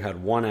 Let's say you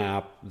had one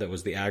app that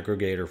was the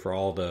aggregator for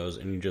all those,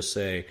 and you just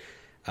say,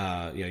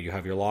 you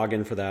have your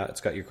login for that. It's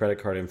got your credit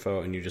card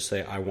info, and you just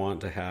say, I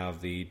want to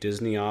have the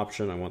Disney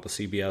option, I want the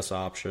CBS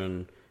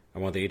option, I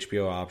want the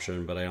HBO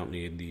option, but I don't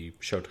need the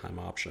Showtime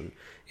option.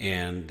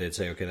 And they'd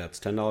say, okay, that's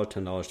 $10,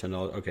 $10,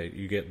 $10. Okay,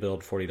 you get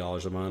billed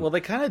 $40 a month. Well,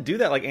 they kind of do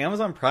that.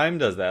 Amazon Prime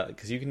does that,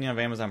 because you can have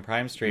Amazon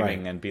Prime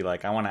streaming and be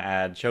I want to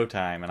add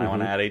Showtime, and I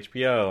want to add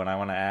HBO, and I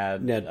want to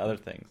add other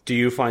things. Do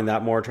you find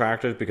that more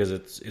attractive? Because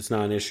it's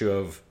not an issue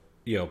of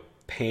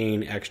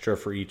paying extra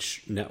for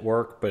each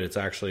network, but it's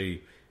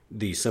actually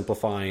the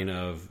simplifying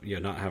of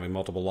not having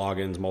multiple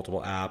logins,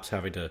 multiple apps,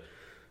 having to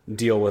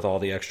deal with all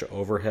the extra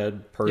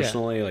overhead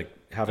personally,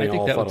 having I think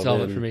all that funneled would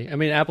solve in. it for me. I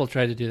mean, Apple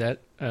tried to do that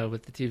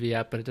with the TV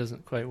app, but it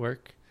doesn't quite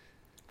work.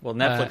 Well,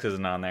 Netflix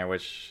isn't on there,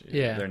 which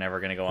they're never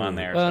going to go on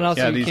there. Well, and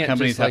also these can't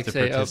companies just, have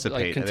to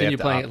participate. Continue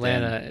playing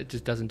Atlanta. It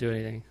just doesn't do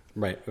anything.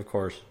 Right, of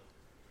course.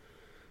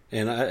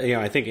 And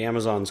I think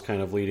Amazon's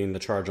kind of leading the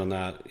charge on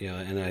that.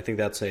 And I think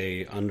that's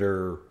an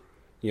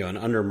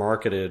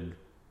under-marketed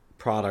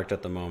product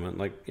at the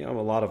moment. A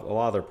lot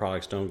of their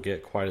products don't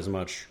get quite as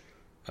much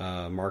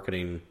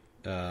marketing.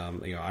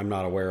 I'm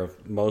not aware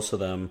of most of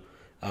them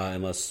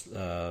unless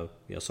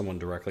someone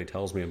directly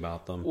tells me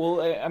about them.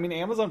 Well, I mean,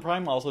 Amazon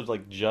Prime also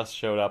just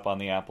showed up on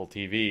the Apple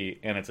TV,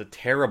 and it's a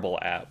terrible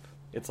app.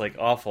 It's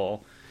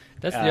awful.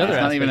 That's the other.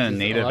 It's not even a is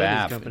native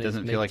app. It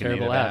doesn't feel like a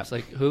native apps.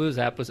 app. Hulu's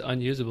app was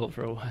unusable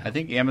for a while. I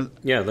think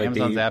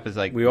Amazon's app is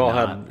we all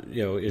had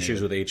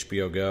issues with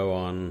HBO Go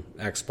on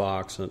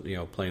Xbox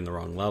and playing the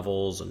wrong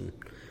levels, and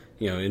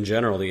in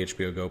general the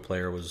HBO Go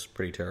player was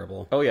pretty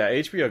terrible. Oh yeah,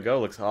 HBO Go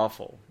looks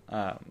awful.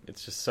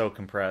 It's just so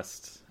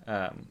compressed.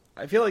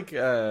 I feel like.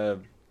 Do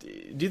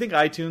you think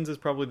iTunes is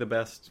probably the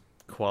best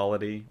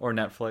quality, or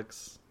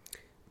Netflix?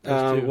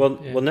 Well,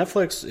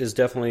 Netflix is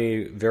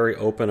definitely very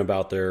open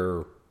about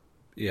their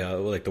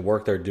the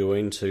work they're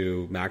doing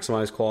to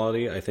maximize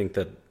quality. I think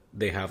that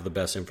they have the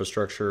best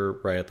infrastructure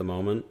right at the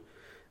moment.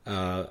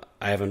 I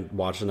haven't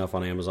watched enough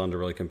on Amazon to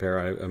really compare.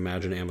 I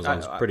imagine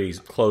Amazon's pretty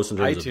close in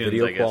terms iTunes, of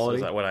video I guess,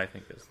 quality. Is what I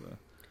think is the...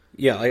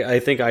 Yeah, I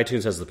think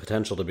iTunes has the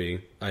potential to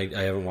be. I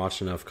haven't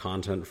watched enough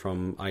content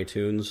from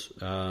iTunes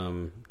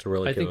to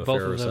really give a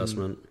fair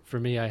assessment. For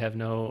me, I have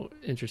no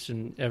interest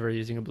in ever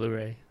using a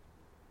Blu-ray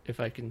if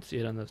I can see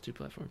it on those two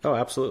platforms. Oh,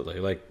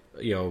 absolutely.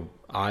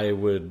 I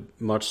would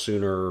much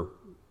sooner,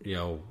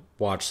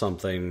 watch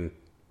something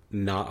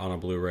not on a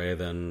Blu-ray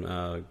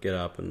than get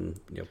up and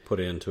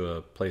put it into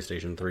a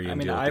PlayStation 3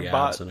 and deal with the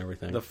ads and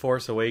everything. The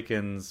Force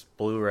Awakens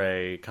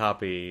Blu-ray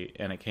copy,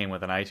 and it came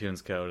with an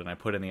iTunes code, and I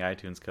put in the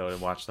iTunes code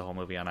and watched the whole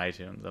movie on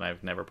iTunes, and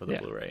I've never put the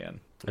Blu-ray in.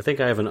 I think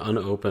I have an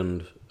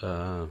unopened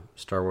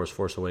Star Wars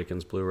Force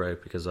Awakens Blu-ray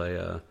because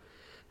I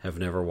have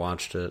never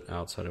watched it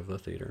outside of the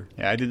theater.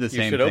 Yeah, I did the same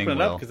thing. You should open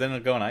it up because then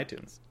it'll go on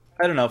iTunes.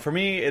 I don't know. For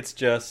me, it's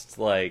just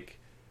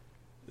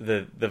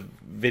the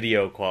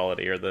video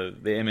quality or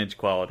the image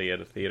quality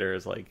at a theater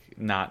is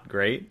not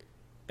great,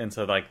 and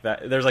so like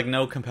that, there's like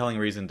no compelling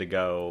reason to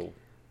go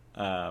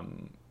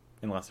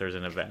unless there's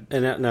an event.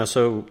 And now,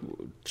 so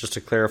just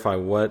to clarify,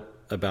 what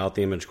about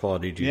the image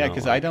quality do you? Yeah,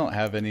 because I don't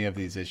have any of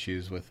these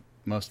issues with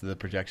most of the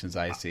projections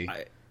I see.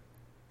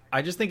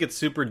 I just think it's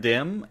super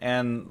dim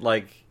and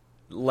like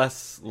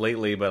less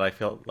lately, but I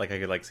felt like I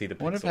could like see the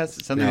pixels. I wonder if it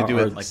has something to do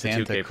with like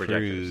Santa the 2K Cruz.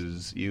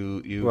 projectors.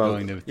 You Well,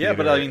 going to Yeah,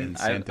 but theater I mean, in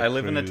Santa I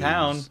live in a Cruz.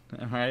 town,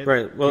 right?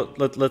 Right. Well,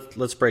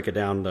 let's break it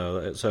down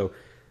though. So,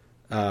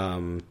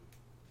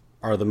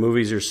 are the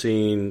movies you're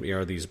seeing,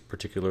 are these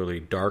particularly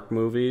dark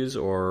movies,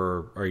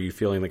 or are you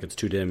feeling like it's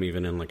too dim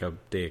even in like a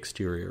day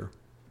exterior?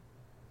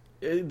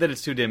 That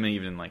it's too dim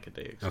even in like a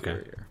day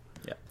exterior.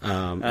 Okay.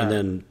 Yeah. And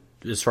then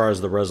as far as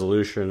the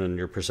resolution and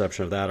your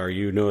perception of that, are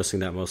you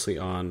noticing that mostly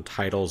on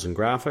titles and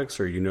graphics,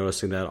 or are you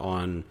noticing that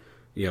on,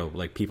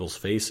 like people's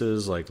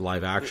faces, like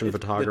live action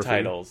photography? The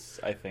titles,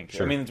 I think.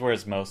 Sure. I mean, it's where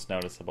it's most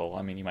noticeable.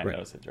 I mean, you might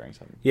notice it during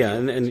some. Yeah,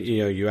 and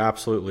you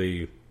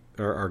absolutely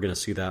are going to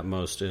see that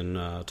most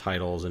in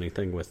titles,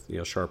 anything with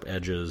sharp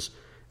edges.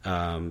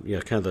 Kind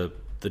of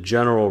the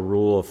general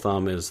rule of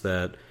thumb is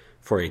that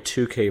for a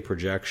 2K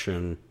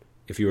projection,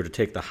 if you were to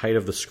take the height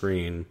of the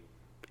screen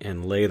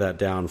and lay that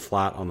down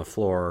flat on the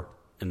floor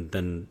and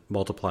then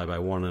multiply by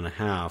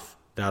 1.5,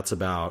 that's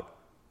about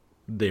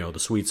the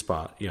sweet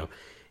spot.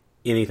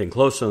 Anything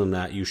closer than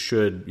that, you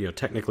should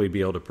technically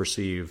be able to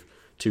perceive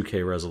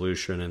 2K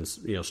resolution and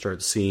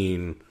start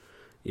seeing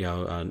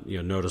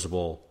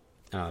noticeable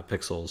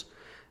pixels.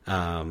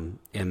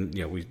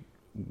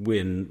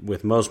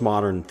 With most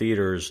modern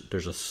theaters,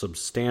 there's a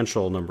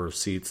substantial number of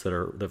seats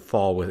that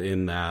fall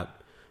within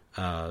that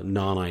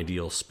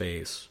non-ideal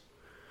space.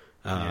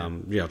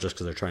 Just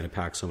because they're trying to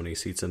pack so many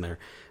seats in there.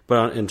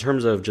 But in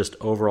terms of just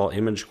overall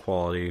image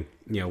quality,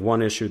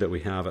 one issue that we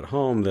have at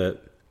home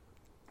that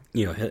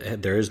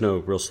there is no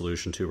real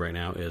solution to right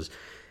now is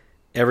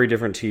every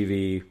different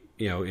TV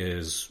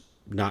is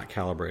not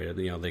calibrated.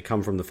 They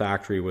come from the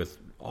factory with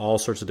all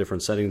sorts of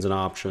different settings and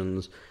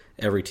options.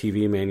 Every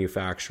TV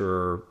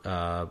manufacturer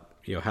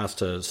has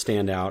to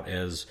stand out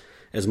as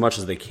much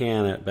as they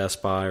can at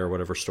Best Buy or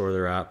whatever store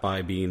they're at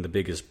by being the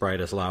biggest,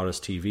 brightest,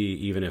 loudest TV,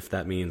 even if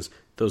that means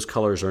those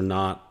colors are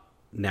not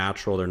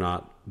natural, they're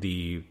not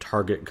the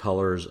target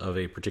colors of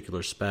a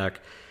particular spec,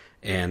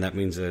 and that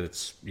means that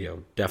it's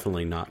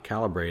definitely not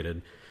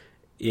calibrated.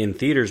 In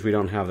theaters, we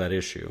don't have that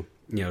issue.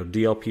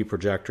 DLP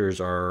projectors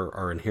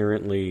are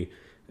inherently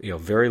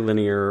very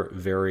linear,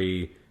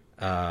 very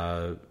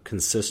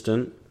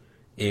consistent,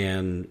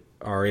 and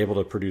are able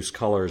to produce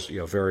colors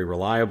very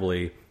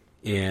reliably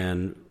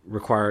and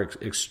require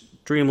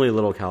extremely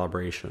little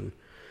calibration.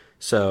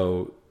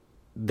 So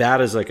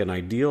that is like an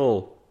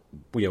ideal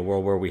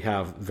world where we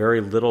have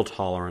very little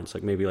tolerance,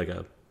 like maybe like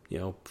a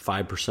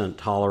 5%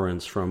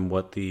 tolerance from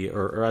what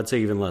or I'd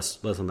say even less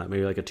than that,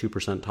 maybe like a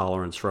 2%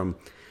 tolerance from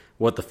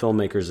what the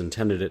filmmakers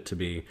intended it to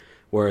be.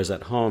 Whereas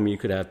at home, you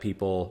could have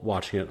people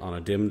watching it on a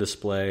dim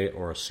display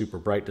or a super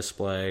bright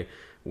display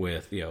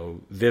with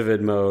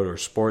vivid mode or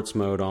sports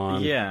mode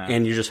on,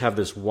 and you just have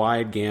this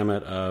wide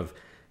gamut of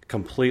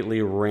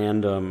completely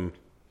random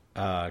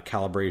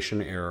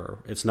calibration error.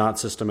 It's not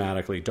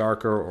systematically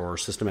darker or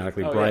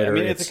systematically brighter. I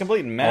mean, it's a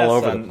complete mess all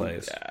over the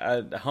place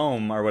at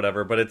home or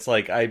whatever. But it's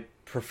like I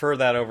prefer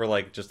that over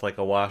like just like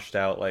a washed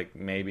out, like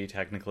maybe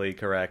technically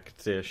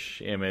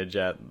correct-ish image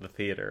at the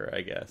theater,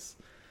 I guess.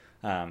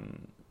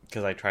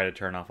 Because I try to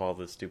turn off all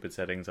the stupid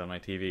settings on my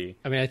TV.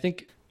 I mean, I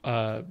think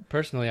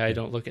personally, I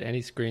don't look at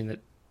any screen that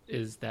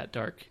is that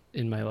dark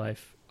in my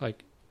life.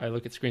 Like I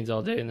look at screens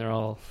all day and they're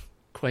all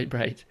quite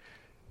bright.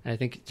 And I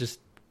think just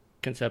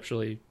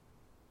conceptually,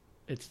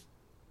 it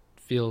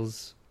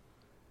feels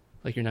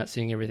like you're not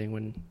seeing everything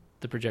when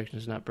the projection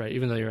is not bright,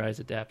 even though your eyes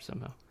adapt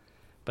somehow.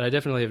 But I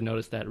definitely have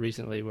noticed that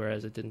recently,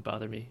 whereas it didn't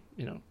bother me,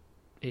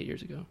 8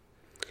 years ago.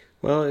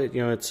 Well, it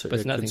could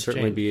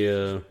certainly be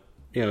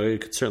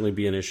it could certainly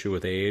be an issue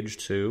with age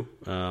too.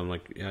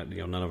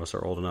 None of us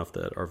are old enough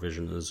that our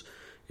vision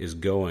is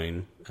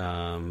going.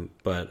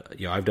 But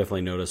I've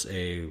definitely noticed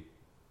a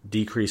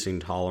decreasing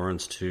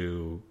tolerance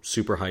to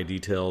super high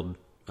detailed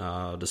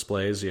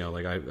displays.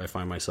 I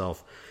find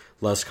myself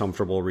less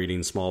comfortable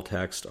reading small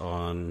text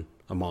on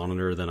a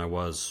monitor than I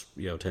was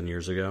 10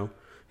 years ago.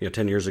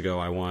 10 years ago,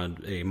 I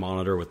wanted a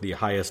monitor with the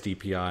highest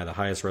DPI, the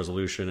highest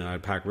resolution, and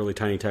I'd pack really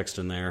tiny text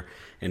in there.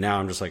 And now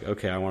I'm just like,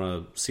 okay, I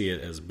want to see it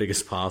as big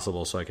as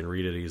possible so I can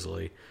read it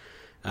easily.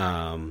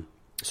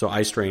 So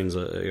eye strain's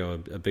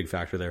a big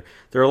factor there.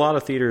 There are a lot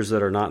of theaters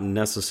that are not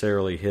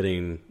necessarily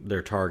hitting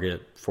their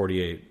target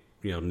 48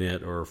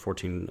 nit or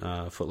 14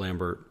 foot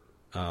Lambert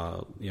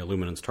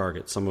luminance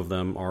target. Some of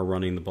them are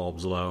running the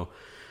bulbs low.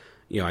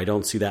 I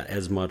don't see that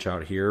as much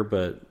out here,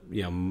 but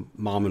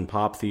mom and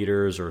pop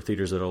theaters or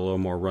theaters that are a little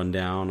more run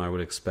down, I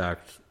would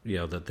expect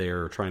that they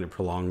are trying to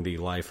prolong the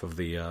life of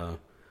the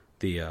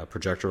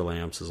projector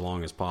lamps as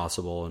long as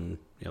possible, and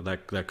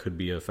that could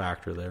be a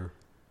factor there.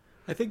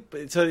 I think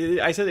so.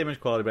 I said image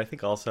quality, but I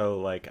think also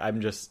like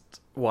I'm just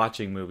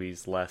watching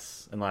movies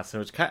less and less.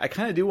 Which I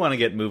kind of do want to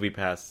get Movie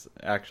Pass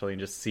actually, and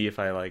just see if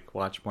I like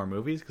watch more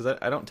movies because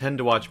I don't tend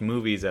to watch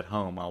movies at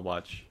home. I'll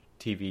watch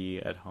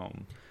TV at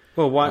home.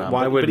 Well,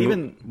 why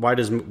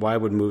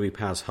would Movie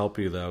Pass help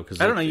you though?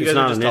 Because I don't know. You it's guys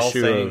not are just an all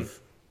issue saying... of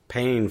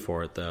paying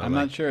for it though. I'm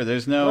not sure.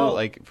 There's no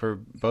like for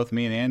both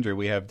me and Andrew,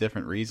 we have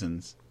different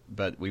reasons,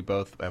 but we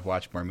both have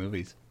watched more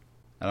movies.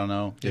 I don't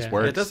know. Just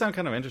works. It does sound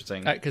kind of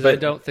interesting. Because I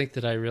don't think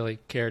that I really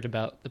cared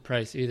about the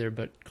price either,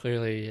 but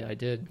clearly I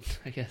did,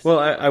 I guess. Well,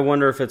 I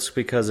wonder if it's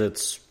because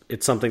it's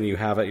something you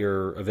have at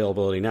your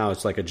availability now.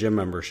 It's like a gym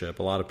membership.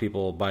 A lot of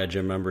people buy a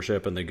gym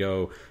membership and they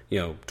go,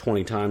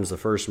 20 times the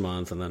first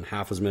month and then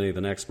half as many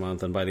the next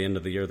month. And by the end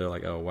of the year, they're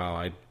like, oh, wow,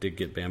 I did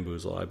get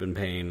bamboozled. I've been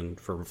paying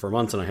for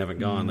months and I haven't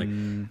gone.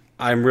 Like,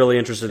 I'm really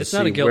interested to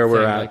see where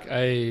we're at. Like,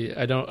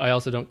 I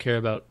also don't care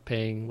about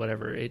paying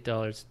whatever,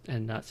 $8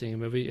 and not seeing a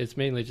movie. It's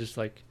mainly just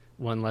like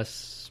one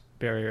less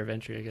barrier of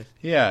entry, I guess.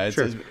 Yeah,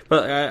 sure.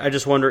 But I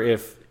just wonder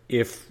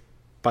if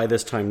by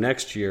this time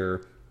next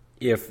year,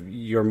 if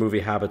your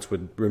movie habits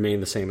would remain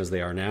the same as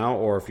they are now,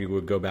 or if you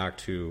would go back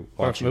to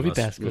watching Movie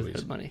Pass movies.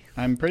 goes money.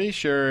 I'm pretty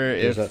sure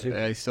if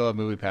I still have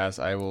Movie Pass,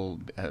 I will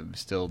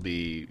still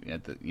be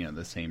at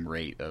the same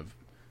rate of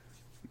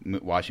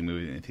watching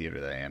movies in the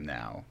theater that I am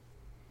now.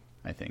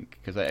 I think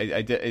because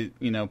I did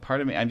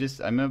part of me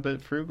I'm a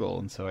bit frugal,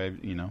 and so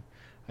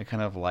I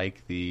kind of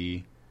like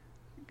the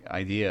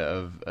idea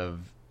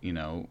of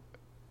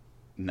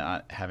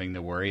not having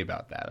to worry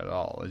about that at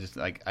all. It's just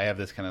like I have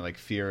this kind of like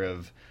fear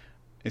of.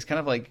 It's kind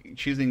of like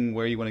choosing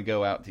where you want to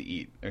go out to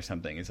eat or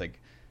something. It's like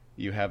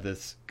you have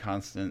this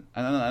constant.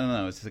 I don't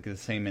know. It's like the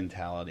same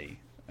mentality.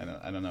 I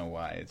don't know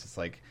why. It's just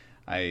like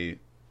I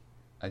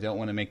don't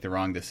want to make the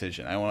wrong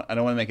decision. I don't want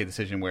to make a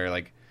decision where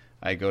like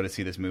I go to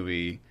see this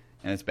movie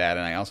and it's bad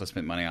and I also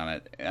spent money on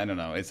it. I don't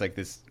know. It's like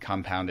this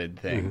compounded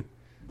thing.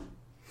 Mm-hmm.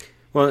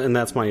 Well, and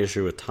that's my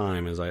issue with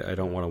time is I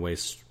don't want to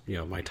waste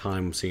my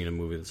time seeing a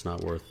movie that's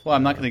not worth. Well,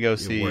 I'm not going to go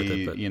see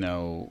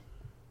it,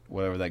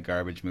 whatever that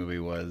garbage movie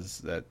was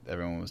that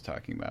everyone was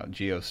talking about,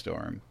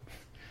 Geostorm.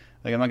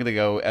 Like, I'm not going to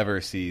go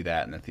ever see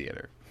that in the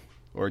theater.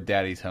 Or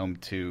Daddy's Home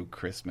 2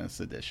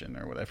 Christmas Edition,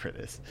 or whatever it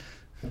is.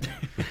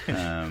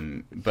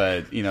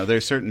 But,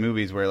 there's certain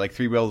movies where, like,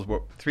 Three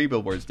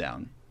Billboards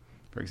Down,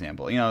 for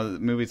example.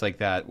 Movies like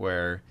that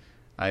where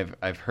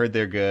I've heard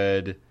they're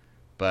good,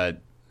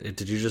 but...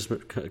 Did you just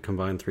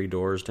combine Three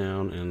Doors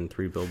Down and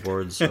Three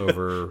Billboards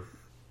over...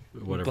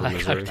 whatever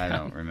Missouri. I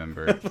don't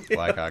remember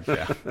Black Hawk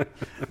Down.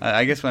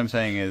 I guess what I'm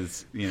saying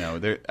is,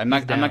 I'm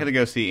not going to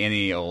go see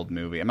any old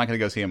movie. I'm not going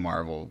to go see a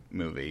Marvel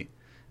movie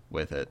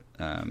with it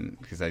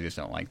because I just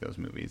don't like those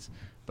movies.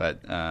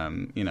 But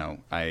I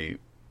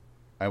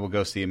will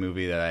go see a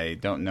movie that I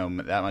don't know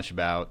that much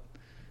about,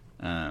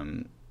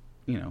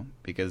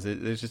 because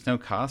there's just no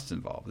cost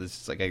involved. It's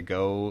just like I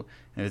go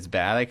and if it's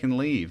bad, I can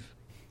leave.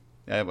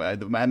 I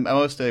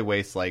mostly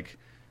waste like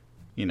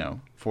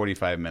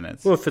 45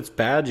 minutes. Well, if it's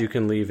bad, you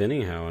can leave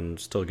anyhow and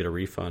still get a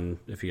refund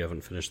if you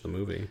haven't finished the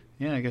movie.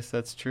 Yeah, I guess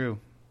that's true.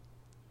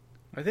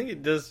 I think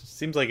it does.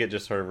 Seems like it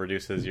just sort of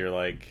reduces your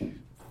like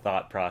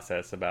thought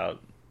process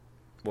about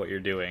what you're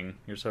doing.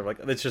 You're sort of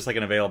like it's just like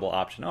an available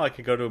option. Oh, I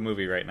could go to a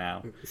movie right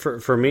now.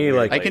 For me,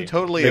 like I can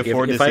totally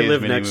afford to see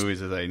as many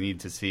movies as I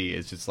need to see.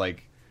 It's just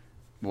like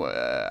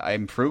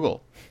I'm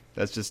frugal.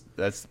 That's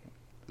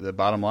the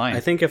bottom line. I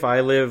think if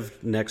I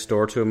lived next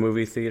door to a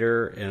movie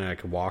theater and I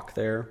could walk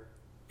there.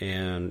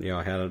 And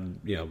I had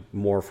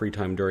more free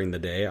time during the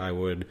day, I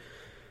would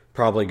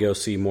probably go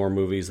see more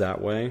movies that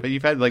way. But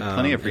you've had like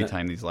plenty of free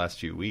time these last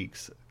few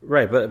weeks,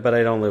 right? But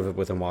I don't live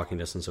within walking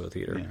distance of a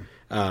theater.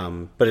 Yeah.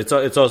 But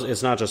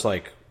it's not just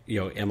like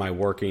am I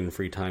working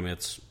free time?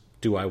 It's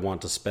do I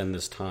want to spend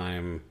this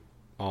time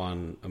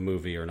on a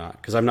movie or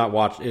not? Because I'm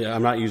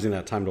not using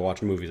that time to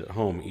watch movies at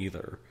home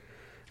either.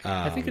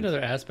 I think another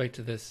aspect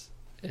to this,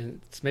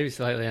 and it's maybe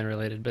slightly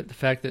unrelated, but the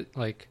fact that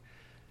like.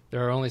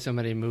 There are only so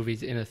many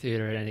movies in a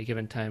theater at any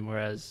given time,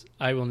 whereas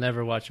I will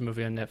never watch a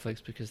movie on Netflix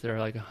because there are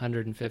like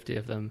 150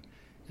 of them,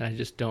 and I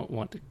just don't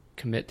want to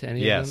commit to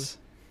any of them.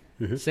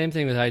 Mm-hmm. Same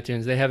thing with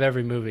iTunes. They have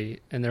every movie,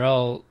 and they're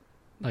all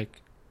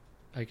like,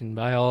 I can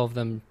buy all of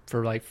them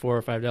for like $4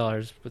 or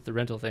 $5 with the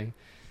rental thing,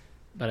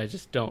 but I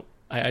just don't.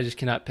 I just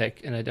cannot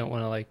pick, and I don't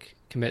want to like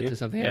commit to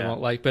something I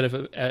won't like. But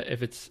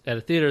if it's at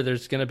a theater,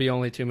 there's going to be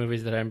only 2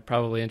 movies that I'm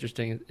probably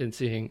interested in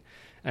seeing.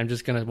 I'm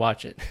just going to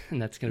watch it,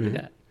 and that's going to be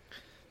that.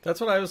 That's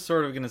what I was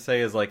sort of going to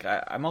say is, like,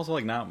 I'm also,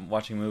 like, not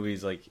watching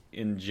movies, like,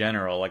 in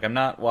general. Like, I'm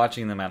not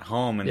watching them at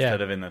home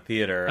instead of in the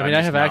theater. I mean,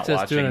 I have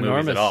access to an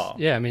enormous...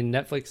 Yeah, I mean,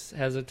 Netflix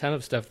has a ton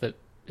of stuff that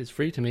is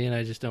free to me, and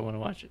I just don't want to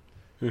watch it.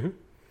 Mm-hmm.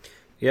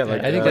 Yeah,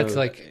 like, I think that's,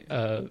 like,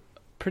 a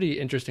pretty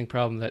interesting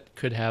problem that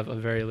could have a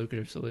very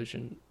lucrative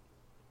solution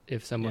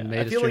if someone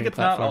made a streaming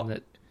platform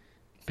that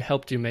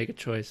helped you make a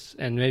choice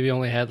and maybe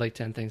only had, like,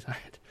 10 things on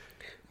it.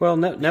 Well,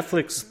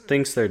 Netflix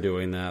thinks they're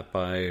doing that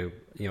by...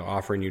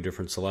 offering you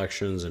different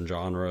selections and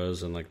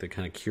genres and like the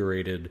kind of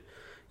curated,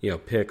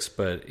 picks.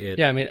 But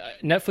I mean,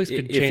 Netflix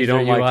could change if you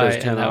don't their like UI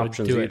those 10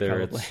 options do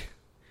either. it,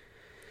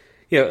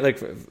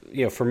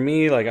 For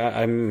me, like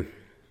I'm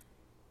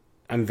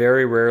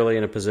very rarely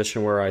in a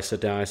position where I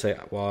sit down and I say,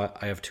 well,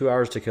 I have 2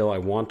 hours to kill. I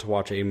want to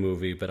watch a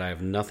movie, but I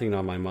have nothing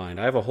on my mind.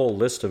 I have a whole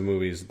list of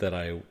movies that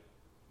I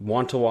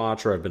want to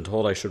watch or I've been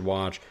told I should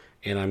watch,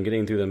 and I'm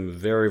getting through them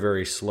very,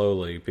 very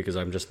slowly because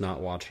I'm just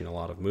not watching a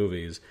lot of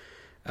movies.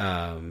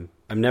 I'm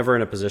never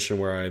in a position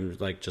where I'm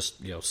like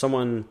just,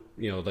 someone,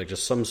 like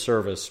just some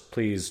service,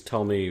 please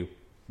tell me,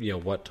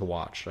 what to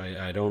watch.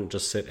 I don't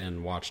just sit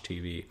and watch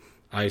TV.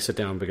 I sit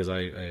down because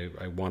I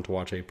want to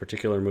watch a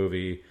particular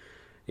movie.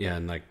 Yeah,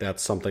 and like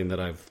that's something that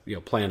I've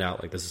planned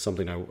out. Like this is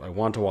something I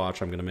want to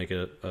watch. I'm going to make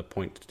it a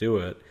point to do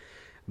it.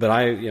 But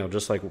I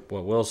just like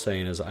what Will's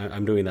saying is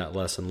I'm doing that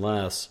less and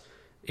less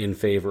in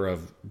favor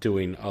of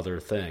doing other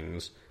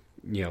things.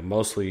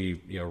 Mostly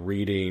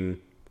reading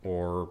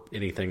or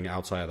anything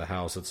outside of the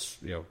house. It's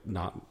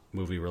not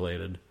movie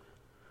related.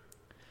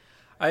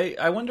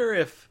 I wonder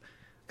if,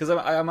 because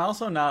I'm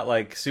also not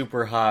like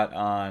super hot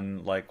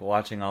on like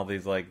watching all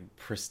these like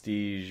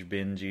prestige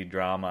bingey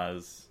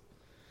dramas.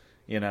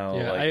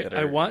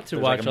 I want to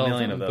watch all of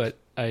them, but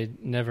I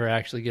never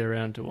actually get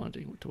around to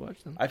wanting to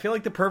watch them. I feel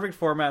like the perfect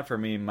format for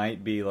me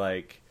might be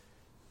like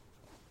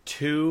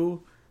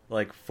 2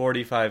 like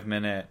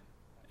 45-minute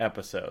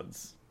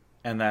episodes,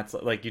 and that's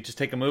like you just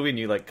take a movie and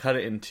you like cut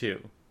it in 2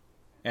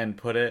 and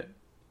put it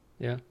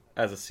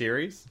as a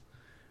series,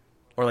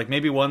 or like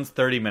maybe one's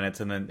 30 minutes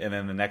and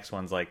then the next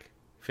one's like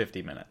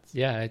 50 minutes.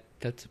 Yeah,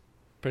 that's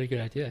pretty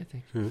good idea, I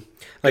think. Mm-hmm.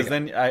 Like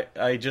then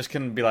I just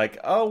can be like,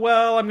 oh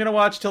well, I'm gonna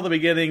watch till the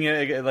beginning.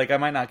 Like I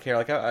might not care.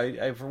 Like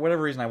I for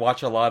whatever reason I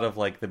watch a lot of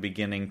like the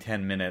beginning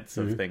 10 minutes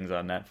of things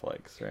on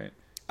Netflix. Right.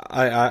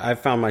 I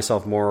found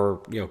myself more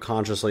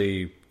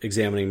consciously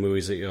examining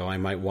movies that I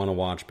might want to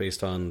watch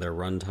based on their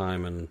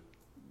runtime, and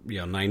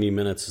 90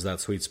 minutes is that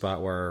sweet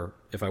spot where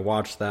if I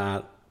watch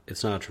that,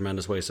 it's not a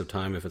tremendous waste of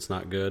time if it's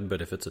not good.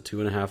 But if it's a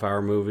 2.5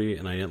 hour movie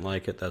and I didn't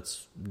like it,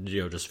 that's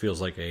just feels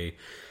like a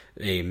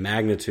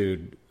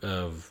magnitude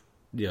of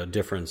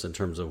difference in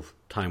terms of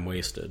time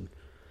wasted.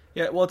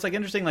 Yeah, well, it's like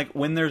interesting. Like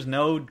when there's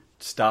no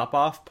stop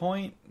off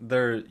point,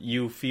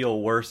 you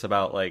feel worse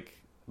about like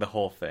the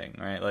whole thing,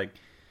 right? Like,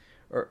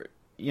 or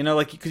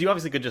like because you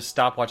obviously could just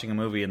stop watching a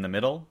movie in the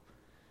middle.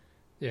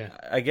 Yeah,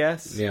 I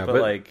guess. Yeah,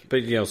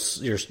 but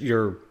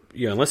you're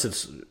unless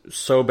it's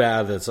so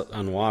bad that it's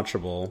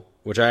unwatchable.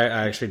 Which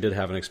I actually did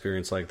have an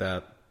experience like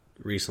that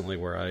recently,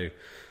 where I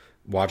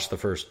watched the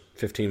first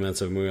 15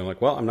 minutes of a movie. I'm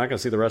like, well, I'm not going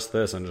to see the rest of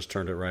this, and just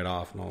turned it right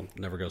off, and I'll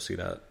never go see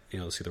that,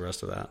 see the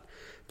rest of that.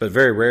 But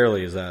very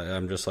rarely is that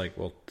I'm just like,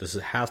 well, this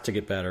has to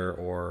get better,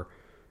 or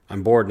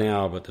I'm bored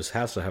now, but this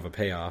has to have a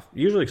payoff.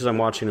 Usually because I'm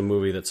watching a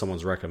movie that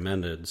someone's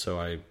recommended,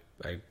 so I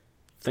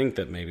think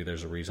that maybe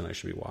there's a reason I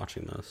should be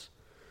watching this.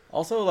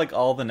 Also, like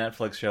all the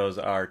Netflix shows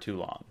are too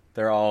long.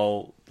 They're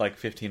all like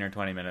 15 or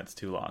 20 minutes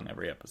too long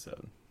every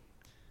episode,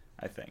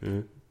 I think.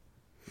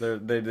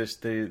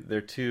 Mm-hmm.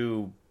 They're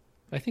too...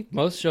 I think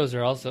most shows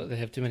are also, they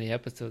have too many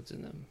episodes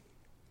in them.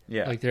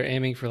 Yeah. Like they're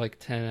aiming for like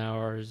 10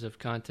 hours of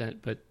content,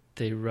 but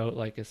they wrote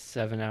like a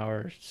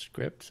 7-hour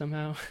script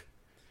somehow.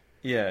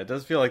 Yeah, it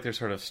does feel like they're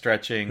sort of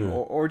stretching,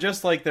 or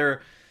just like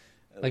they're...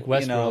 Like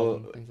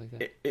Westworld and things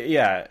like that.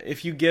 Yeah,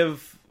 if you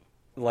give...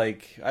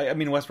 Like, I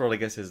mean, Westworld, I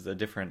guess, is a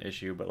different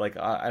issue, but like,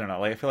 I don't know.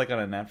 Like, I feel like on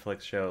a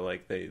Netflix show,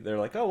 like they're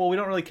like, oh, well, we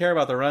don't really care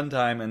about the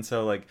runtime, and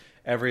so like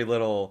every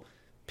little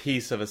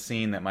piece of a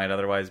scene that might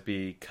otherwise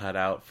be cut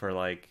out for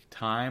like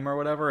time or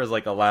whatever is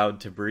like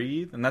allowed to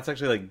breathe, and that's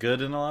actually like good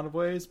in a lot of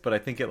ways. But I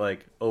think it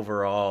like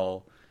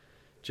overall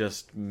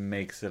just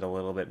makes it a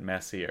little bit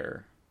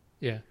messier.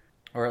 Yeah,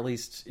 or at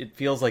least it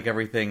feels like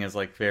everything is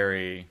like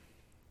very,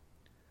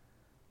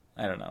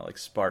 I don't know, like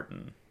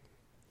Spartan.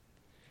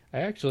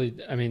 I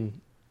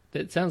mean,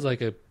 it sounds like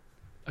a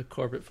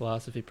corporate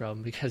philosophy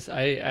problem, because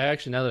I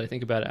actually, now that I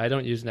think about it, I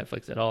don't use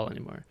Netflix at all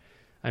anymore.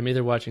 I'm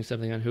either watching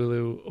something on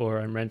Hulu, or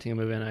I'm renting a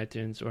movie on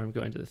iTunes, or I'm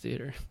going to the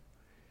theater.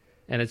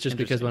 And it's just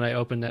because when I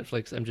open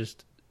Netflix, I'm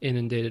just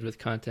inundated with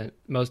content.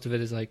 Most of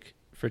it is like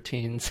for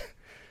teens,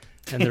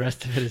 and the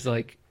rest of it is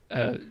like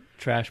a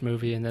trash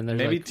movie, and then there's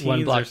maybe like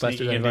one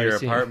blockbuster that I've already seen. Maybe teens are sneaking into your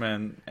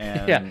apartment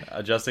and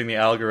adjusting the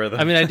algorithm.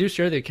 I mean, I do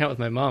share the account with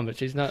my mom, but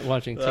she's not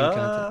watching teen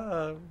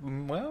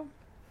content. Well...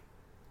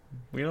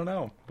 We don't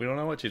know. We don't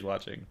know what she's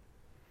watching.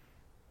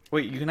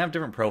 Wait, you can have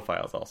different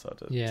profiles also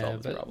to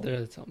solve this problem.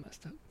 It's all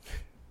messed up.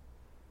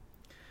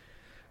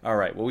 All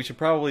right. Well, we should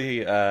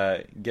probably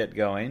get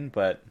going,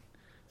 but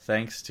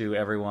thanks to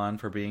everyone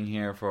for being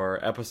here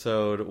for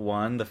episode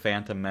 1, The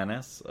Phantom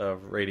Menace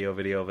of Radio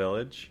Video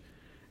Village.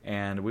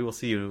 And we will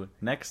see you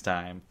next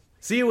time.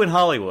 See you in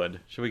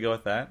Hollywood. Should we go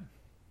with that?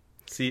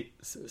 See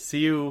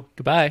you...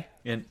 Goodbye.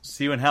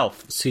 See you in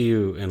health. See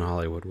you in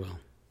Hollywood, Will.